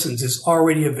medicines, is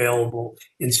already available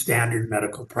in standard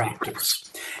medical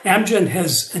practice. Amgen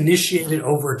has initiated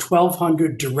over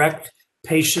 1,200 direct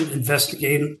patient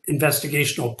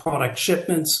investigational product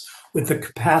shipments with the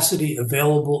capacity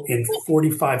available in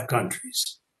 45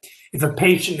 countries. If a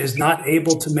patient is not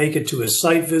able to make it to a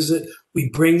site visit, we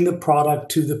bring the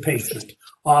product to the patient,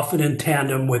 often in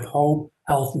tandem with home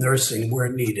health nursing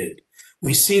where needed.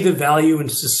 We see the value in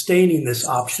sustaining this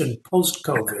option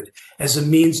post-COVID as a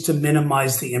means to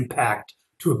minimize the impact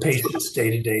to a patient's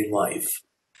day-to-day life.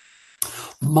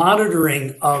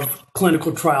 Monitoring of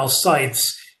clinical trial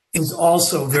sites is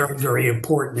also very, very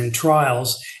important in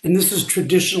trials, and this has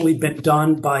traditionally been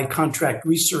done by contract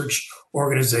research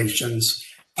organizations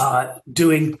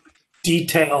doing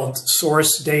detailed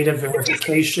source data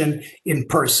verification in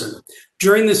person.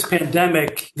 During this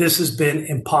pandemic, this has been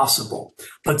impossible,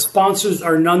 but sponsors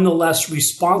are nonetheless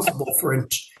responsible for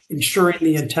ensuring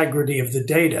the integrity of the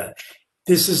data.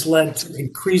 This has led to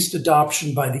increased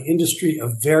adoption by the industry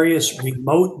of various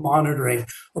remote monitoring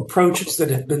approaches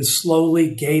that have been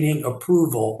slowly gaining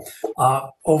approval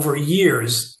over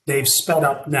years. They've sped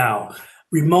up now.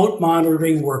 Remote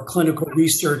monitoring, where clinical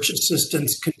research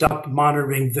assistants conduct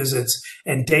monitoring visits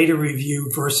and data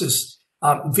review versus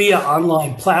via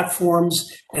online platforms,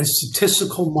 and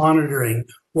statistical monitoring,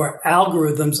 where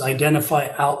algorithms identify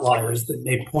outliers that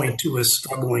may point to a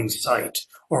struggling site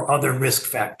or other risk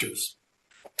factors.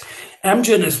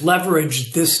 Amgen has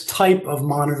leveraged this type of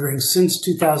monitoring since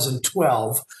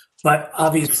 2012, but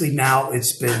obviously now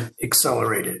it's been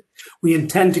accelerated. We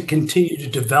intend to continue to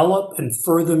develop and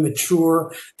further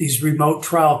mature these remote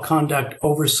trial conduct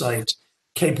oversight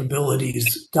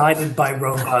capabilities guided by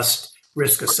robust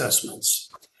risk assessments.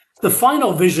 The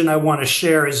final vision I want to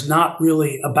share is not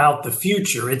really about the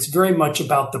future. It's very much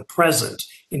about the present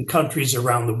in countries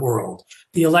around the world.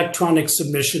 The electronic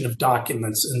submission of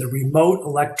documents and the remote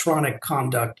electronic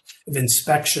conduct of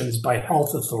inspections by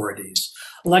health authorities.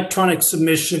 Electronic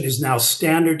submission is now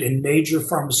standard in major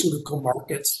pharmaceutical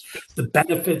markets. The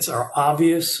benefits are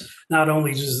obvious. Not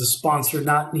only does the sponsor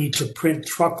not need to print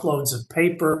truckloads of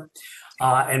paper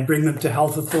and bring them to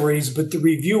health authorities, but the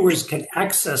reviewers can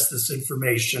access this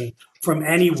information from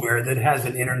anywhere that has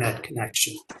an internet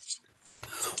connection.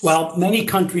 While many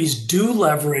countries do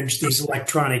leverage these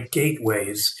electronic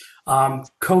gateways,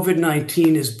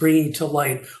 COVID-19 is bringing to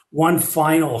light one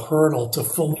final hurdle to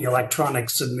fully electronic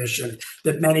submission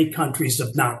that many countries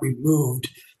have not removed: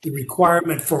 the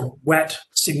requirement for wet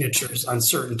signatures on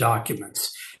certain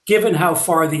documents. Given how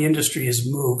far the industry has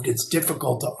moved, it's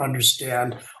difficult to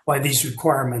understand why these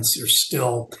requirements are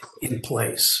still in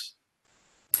place.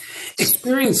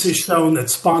 Experience has shown that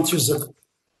sponsors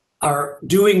are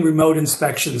doing remote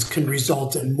inspections can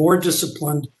result in more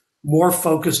disciplined, more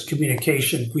focused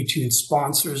communication between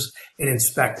sponsors and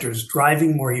inspectors,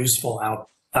 driving more useful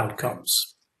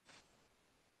outcomes.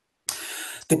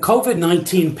 The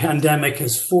COVID-19 pandemic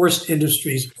has forced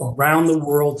industries around the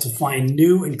world to find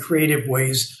new and creative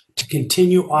ways to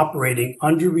continue operating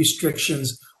under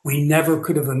restrictions we never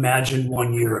could have imagined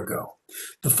 1 year ago.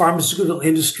 The pharmaceutical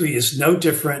industry is no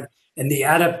different, and the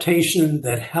adaptation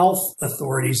that health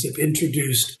authorities have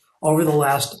introduced over the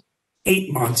last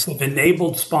 8 months have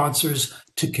enabled sponsors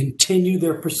to continue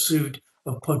their pursuit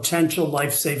of potential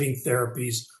life-saving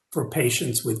therapies for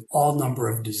patients with all number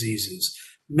of diseases.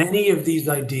 Many of these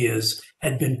ideas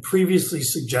had been previously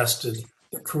suggested.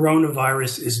 The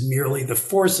coronavirus is merely the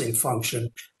forcing function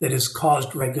that has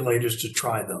caused regulators to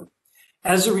try them.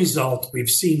 As a result, we've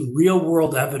seen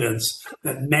real-world evidence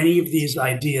that many of these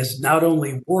ideas not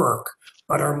only work,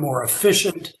 but are more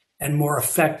efficient and more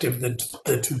effective than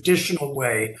the traditional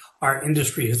way our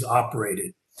industry has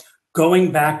operated.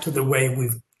 Going back to the way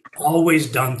we've always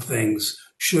done things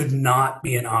should not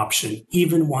be an option,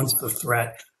 even once the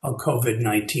threat of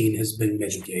COVID-19 has been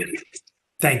mitigated.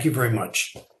 Thank you very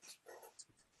much.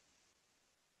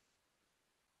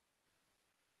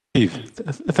 Steve,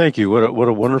 thank you. What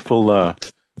a wonderful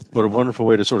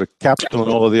way to sort of capstone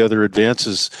all of the other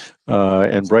advances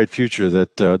and bright future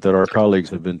that our colleagues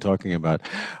have been talking about.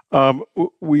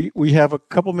 We have a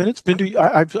couple minutes. Bindu,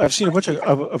 I've seen a bunch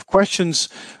of questions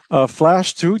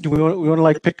flash through. Do we want to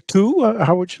like pick two?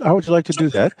 How would you like to do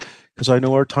that? Because I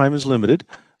know our time is limited,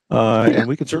 and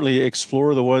we can certainly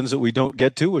explore the ones that we don't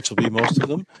get to, which will be most of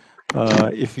them.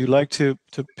 If you'd like to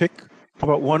pick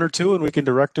about one or two, and we can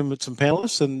direct them at some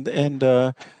panelists, and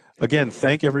again,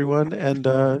 thank everyone, and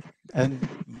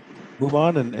move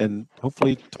on, and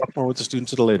hopefully talk more with the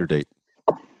students at a later date.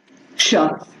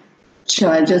 Sure.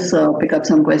 I'll just pick up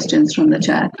some questions from the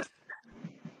chat.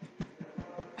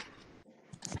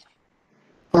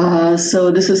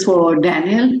 So this is for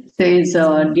Daniel. It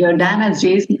says, dear Dan, as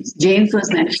James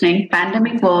was mentioning,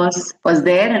 pandemic was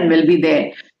there and will be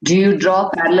there. Do you draw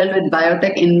parallel with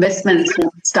biotech investments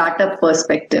from startup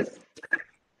perspective?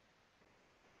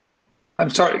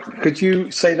 I'm sorry, could you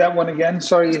say that one again?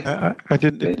 Sorry. I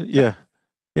didn't, yeah,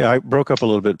 I broke up a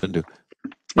little bit, Bindu.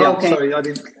 Yeah, okay. Sorry, I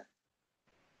didn't.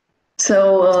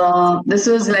 So this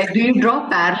was like, do you draw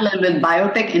parallel with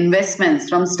biotech investments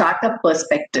from startup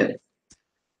perspective?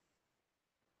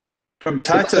 From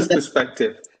Tata's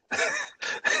perspective.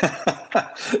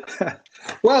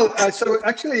 Well, so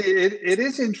actually, it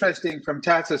is interesting from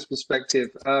Tata's perspective.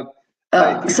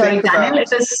 Sorry, Daniel,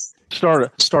 it is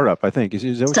startup. I think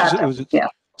is that what startup, you said? yeah.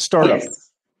 Startup.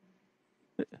 Yes.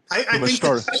 I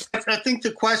think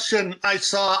the question I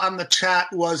saw on the chat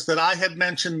was that I had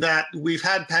mentioned that we've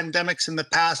had pandemics in the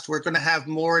past. We're going to have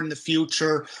more in the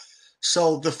future.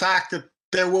 So the fact that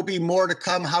there will be more to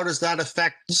come, how does that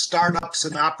affect startups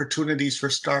and opportunities for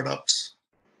startups?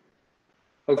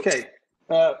 Okay.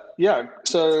 Yeah.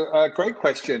 So great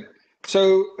question.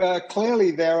 So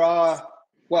clearly there are,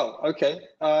 well, okay.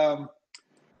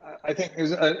 I think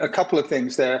there's a couple of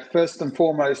things there. First and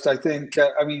foremost, I think,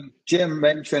 I mean, Jim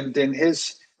mentioned in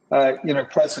his,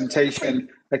 presentation,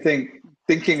 I think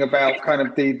thinking about kind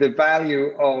of the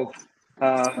value of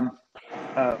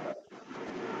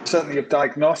certainly of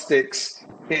diagnostics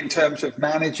in terms of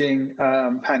managing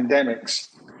pandemics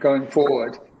going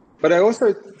forward. But I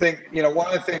also think, one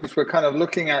of the things we're kind of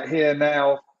looking at here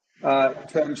now in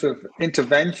terms of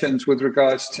interventions with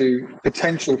regards to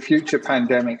potential future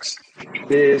pandemics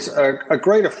is a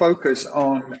greater focus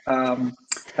on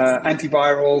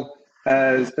antiviral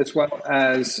as well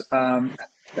as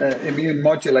immune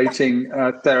modulating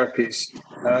therapies,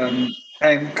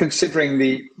 and considering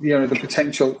the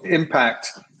potential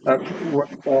impact of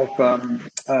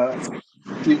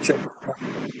future,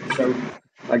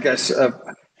 I guess,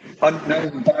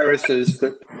 unknown viruses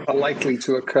that are likely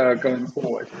to occur going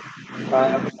forward.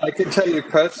 I can tell you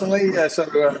personally, I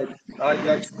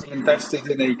actually invested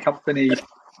in a company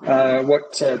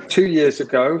 2 years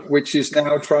ago, which is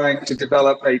now trying to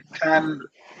develop a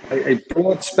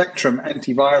broad spectrum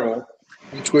antiviral,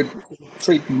 which would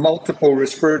treat multiple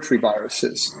respiratory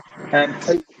viruses and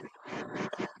take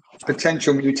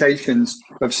potential mutations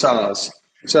of SARS.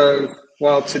 So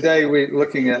while today we're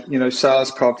looking at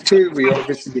SARS-CoV-2, we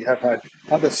obviously have had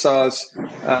other SARS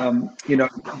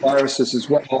viruses as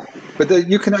well. But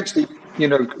you can actually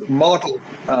model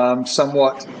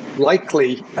somewhat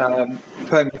likely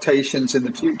permutations in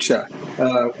the future,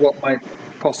 what might be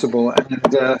possible, and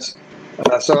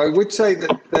so I would say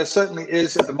that there certainly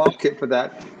is a market for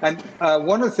that. And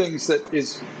one of the things that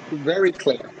is very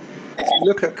clear, if you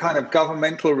look at kind of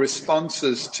governmental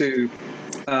responses to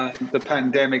the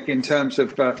pandemic in terms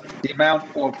of the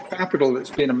amount of capital that's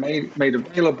been made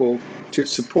available to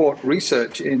support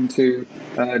research into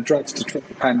drugs to treat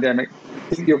the pandemic,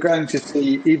 I think you're going to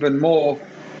see even more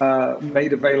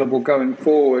made available going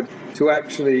forward to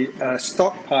actually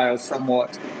stockpile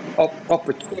somewhat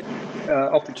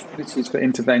opportunities for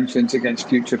interventions against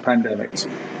future pandemics.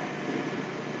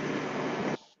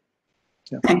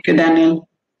 Yeah. Thank you, Daniel.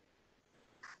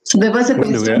 So there was a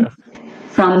question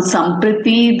from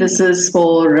Sampriti. This is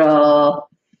for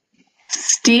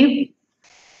Steve.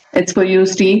 It's for you,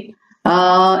 Steve.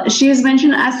 She has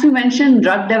mentioned, as you mentioned,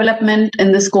 drug development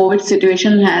in this COVID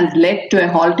situation has led to a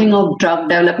halting of drug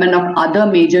development of other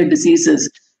major diseases.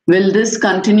 Will this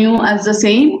continue as the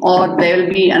same, or there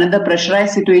will be another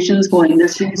pressurized situations for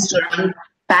industries to run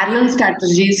parallel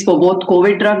strategies for both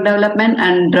COVID drug development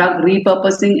and drug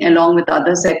repurposing along with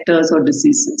other sectors or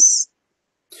diseases?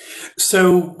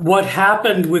 So what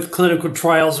happened with clinical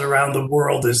trials around the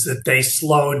world is that they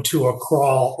slowed to a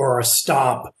crawl or a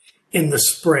stop in the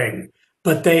spring,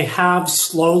 but they have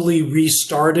slowly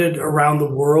restarted around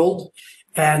the world.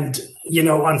 And,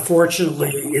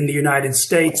 unfortunately in the United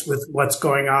States with what's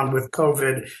going on with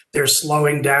COVID, they're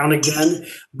slowing down again,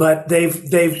 but they've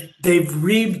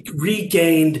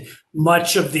regained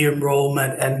much of the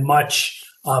enrollment and much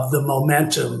of the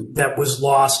momentum that was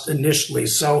lost initially.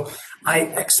 So I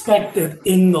expect that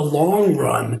in the long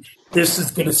run, this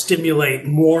is going to stimulate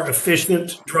more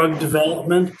efficient drug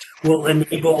development, will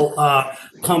enable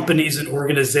companies and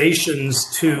organizations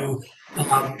to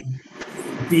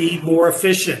be more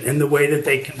efficient in the way that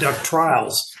they conduct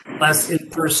trials. Less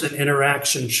in-person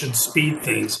interaction should speed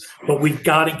things, but we've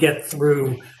got to get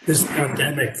through this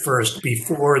pandemic first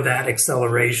before that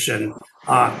acceleration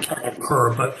can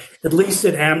occur. But at least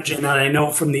at Amgen, and I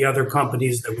know from the other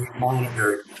companies that we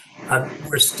monitored,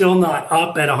 we're still not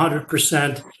up at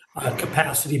 100%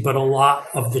 capacity, but a lot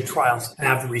of the trials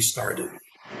have restarted.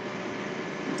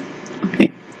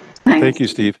 Okay. Thanks. Thank you,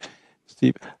 Steve.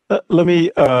 Let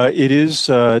me. It is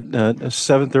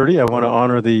 7:30. I want to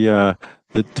honor the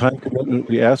time commitment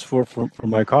we asked for from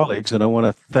my colleagues, and I want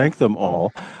to thank them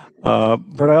all.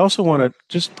 But I also want to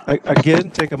just again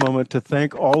take a moment to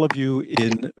thank all of you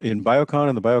in Biocon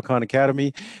and the Biocon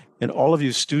Academy, and all of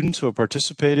you students who have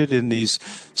participated in these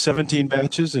 17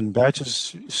 batches and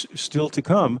batches still to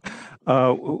come.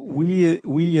 We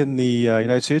in the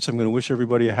United States, I'm going to wish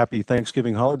everybody a happy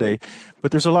Thanksgiving holiday,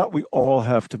 but there's a lot we all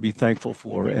have to be thankful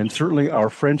for. And certainly our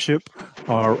friendship,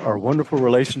 our wonderful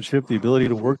relationship, the ability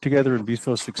to work together and be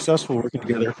so successful working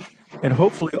together. And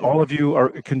hopefully all of you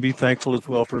can be thankful as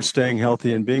well for staying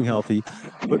healthy and being healthy.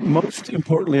 But most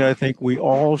importantly, I think we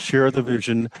all share the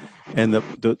vision and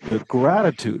the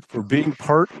gratitude for being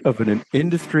part of an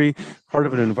industry, part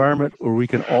of an environment where we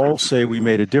can all say we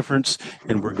made a difference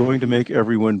and we're going to make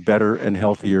everyone better and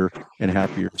healthier and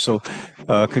happier. So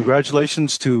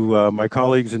congratulations to my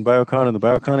colleagues in Biocon and the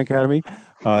Biocon Academy.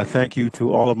 Thank you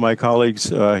to all of my colleagues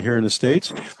here in the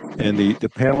States and the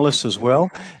panelists as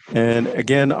well. And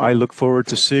again, I look forward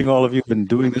to seeing all of you and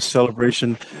doing this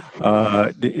celebration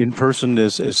in person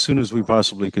as soon as we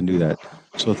possibly can do that.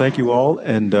 So thank you all,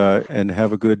 and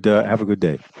have a good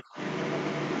day.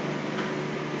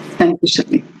 Thank you,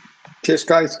 Sheldon. Cheers,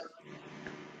 guys.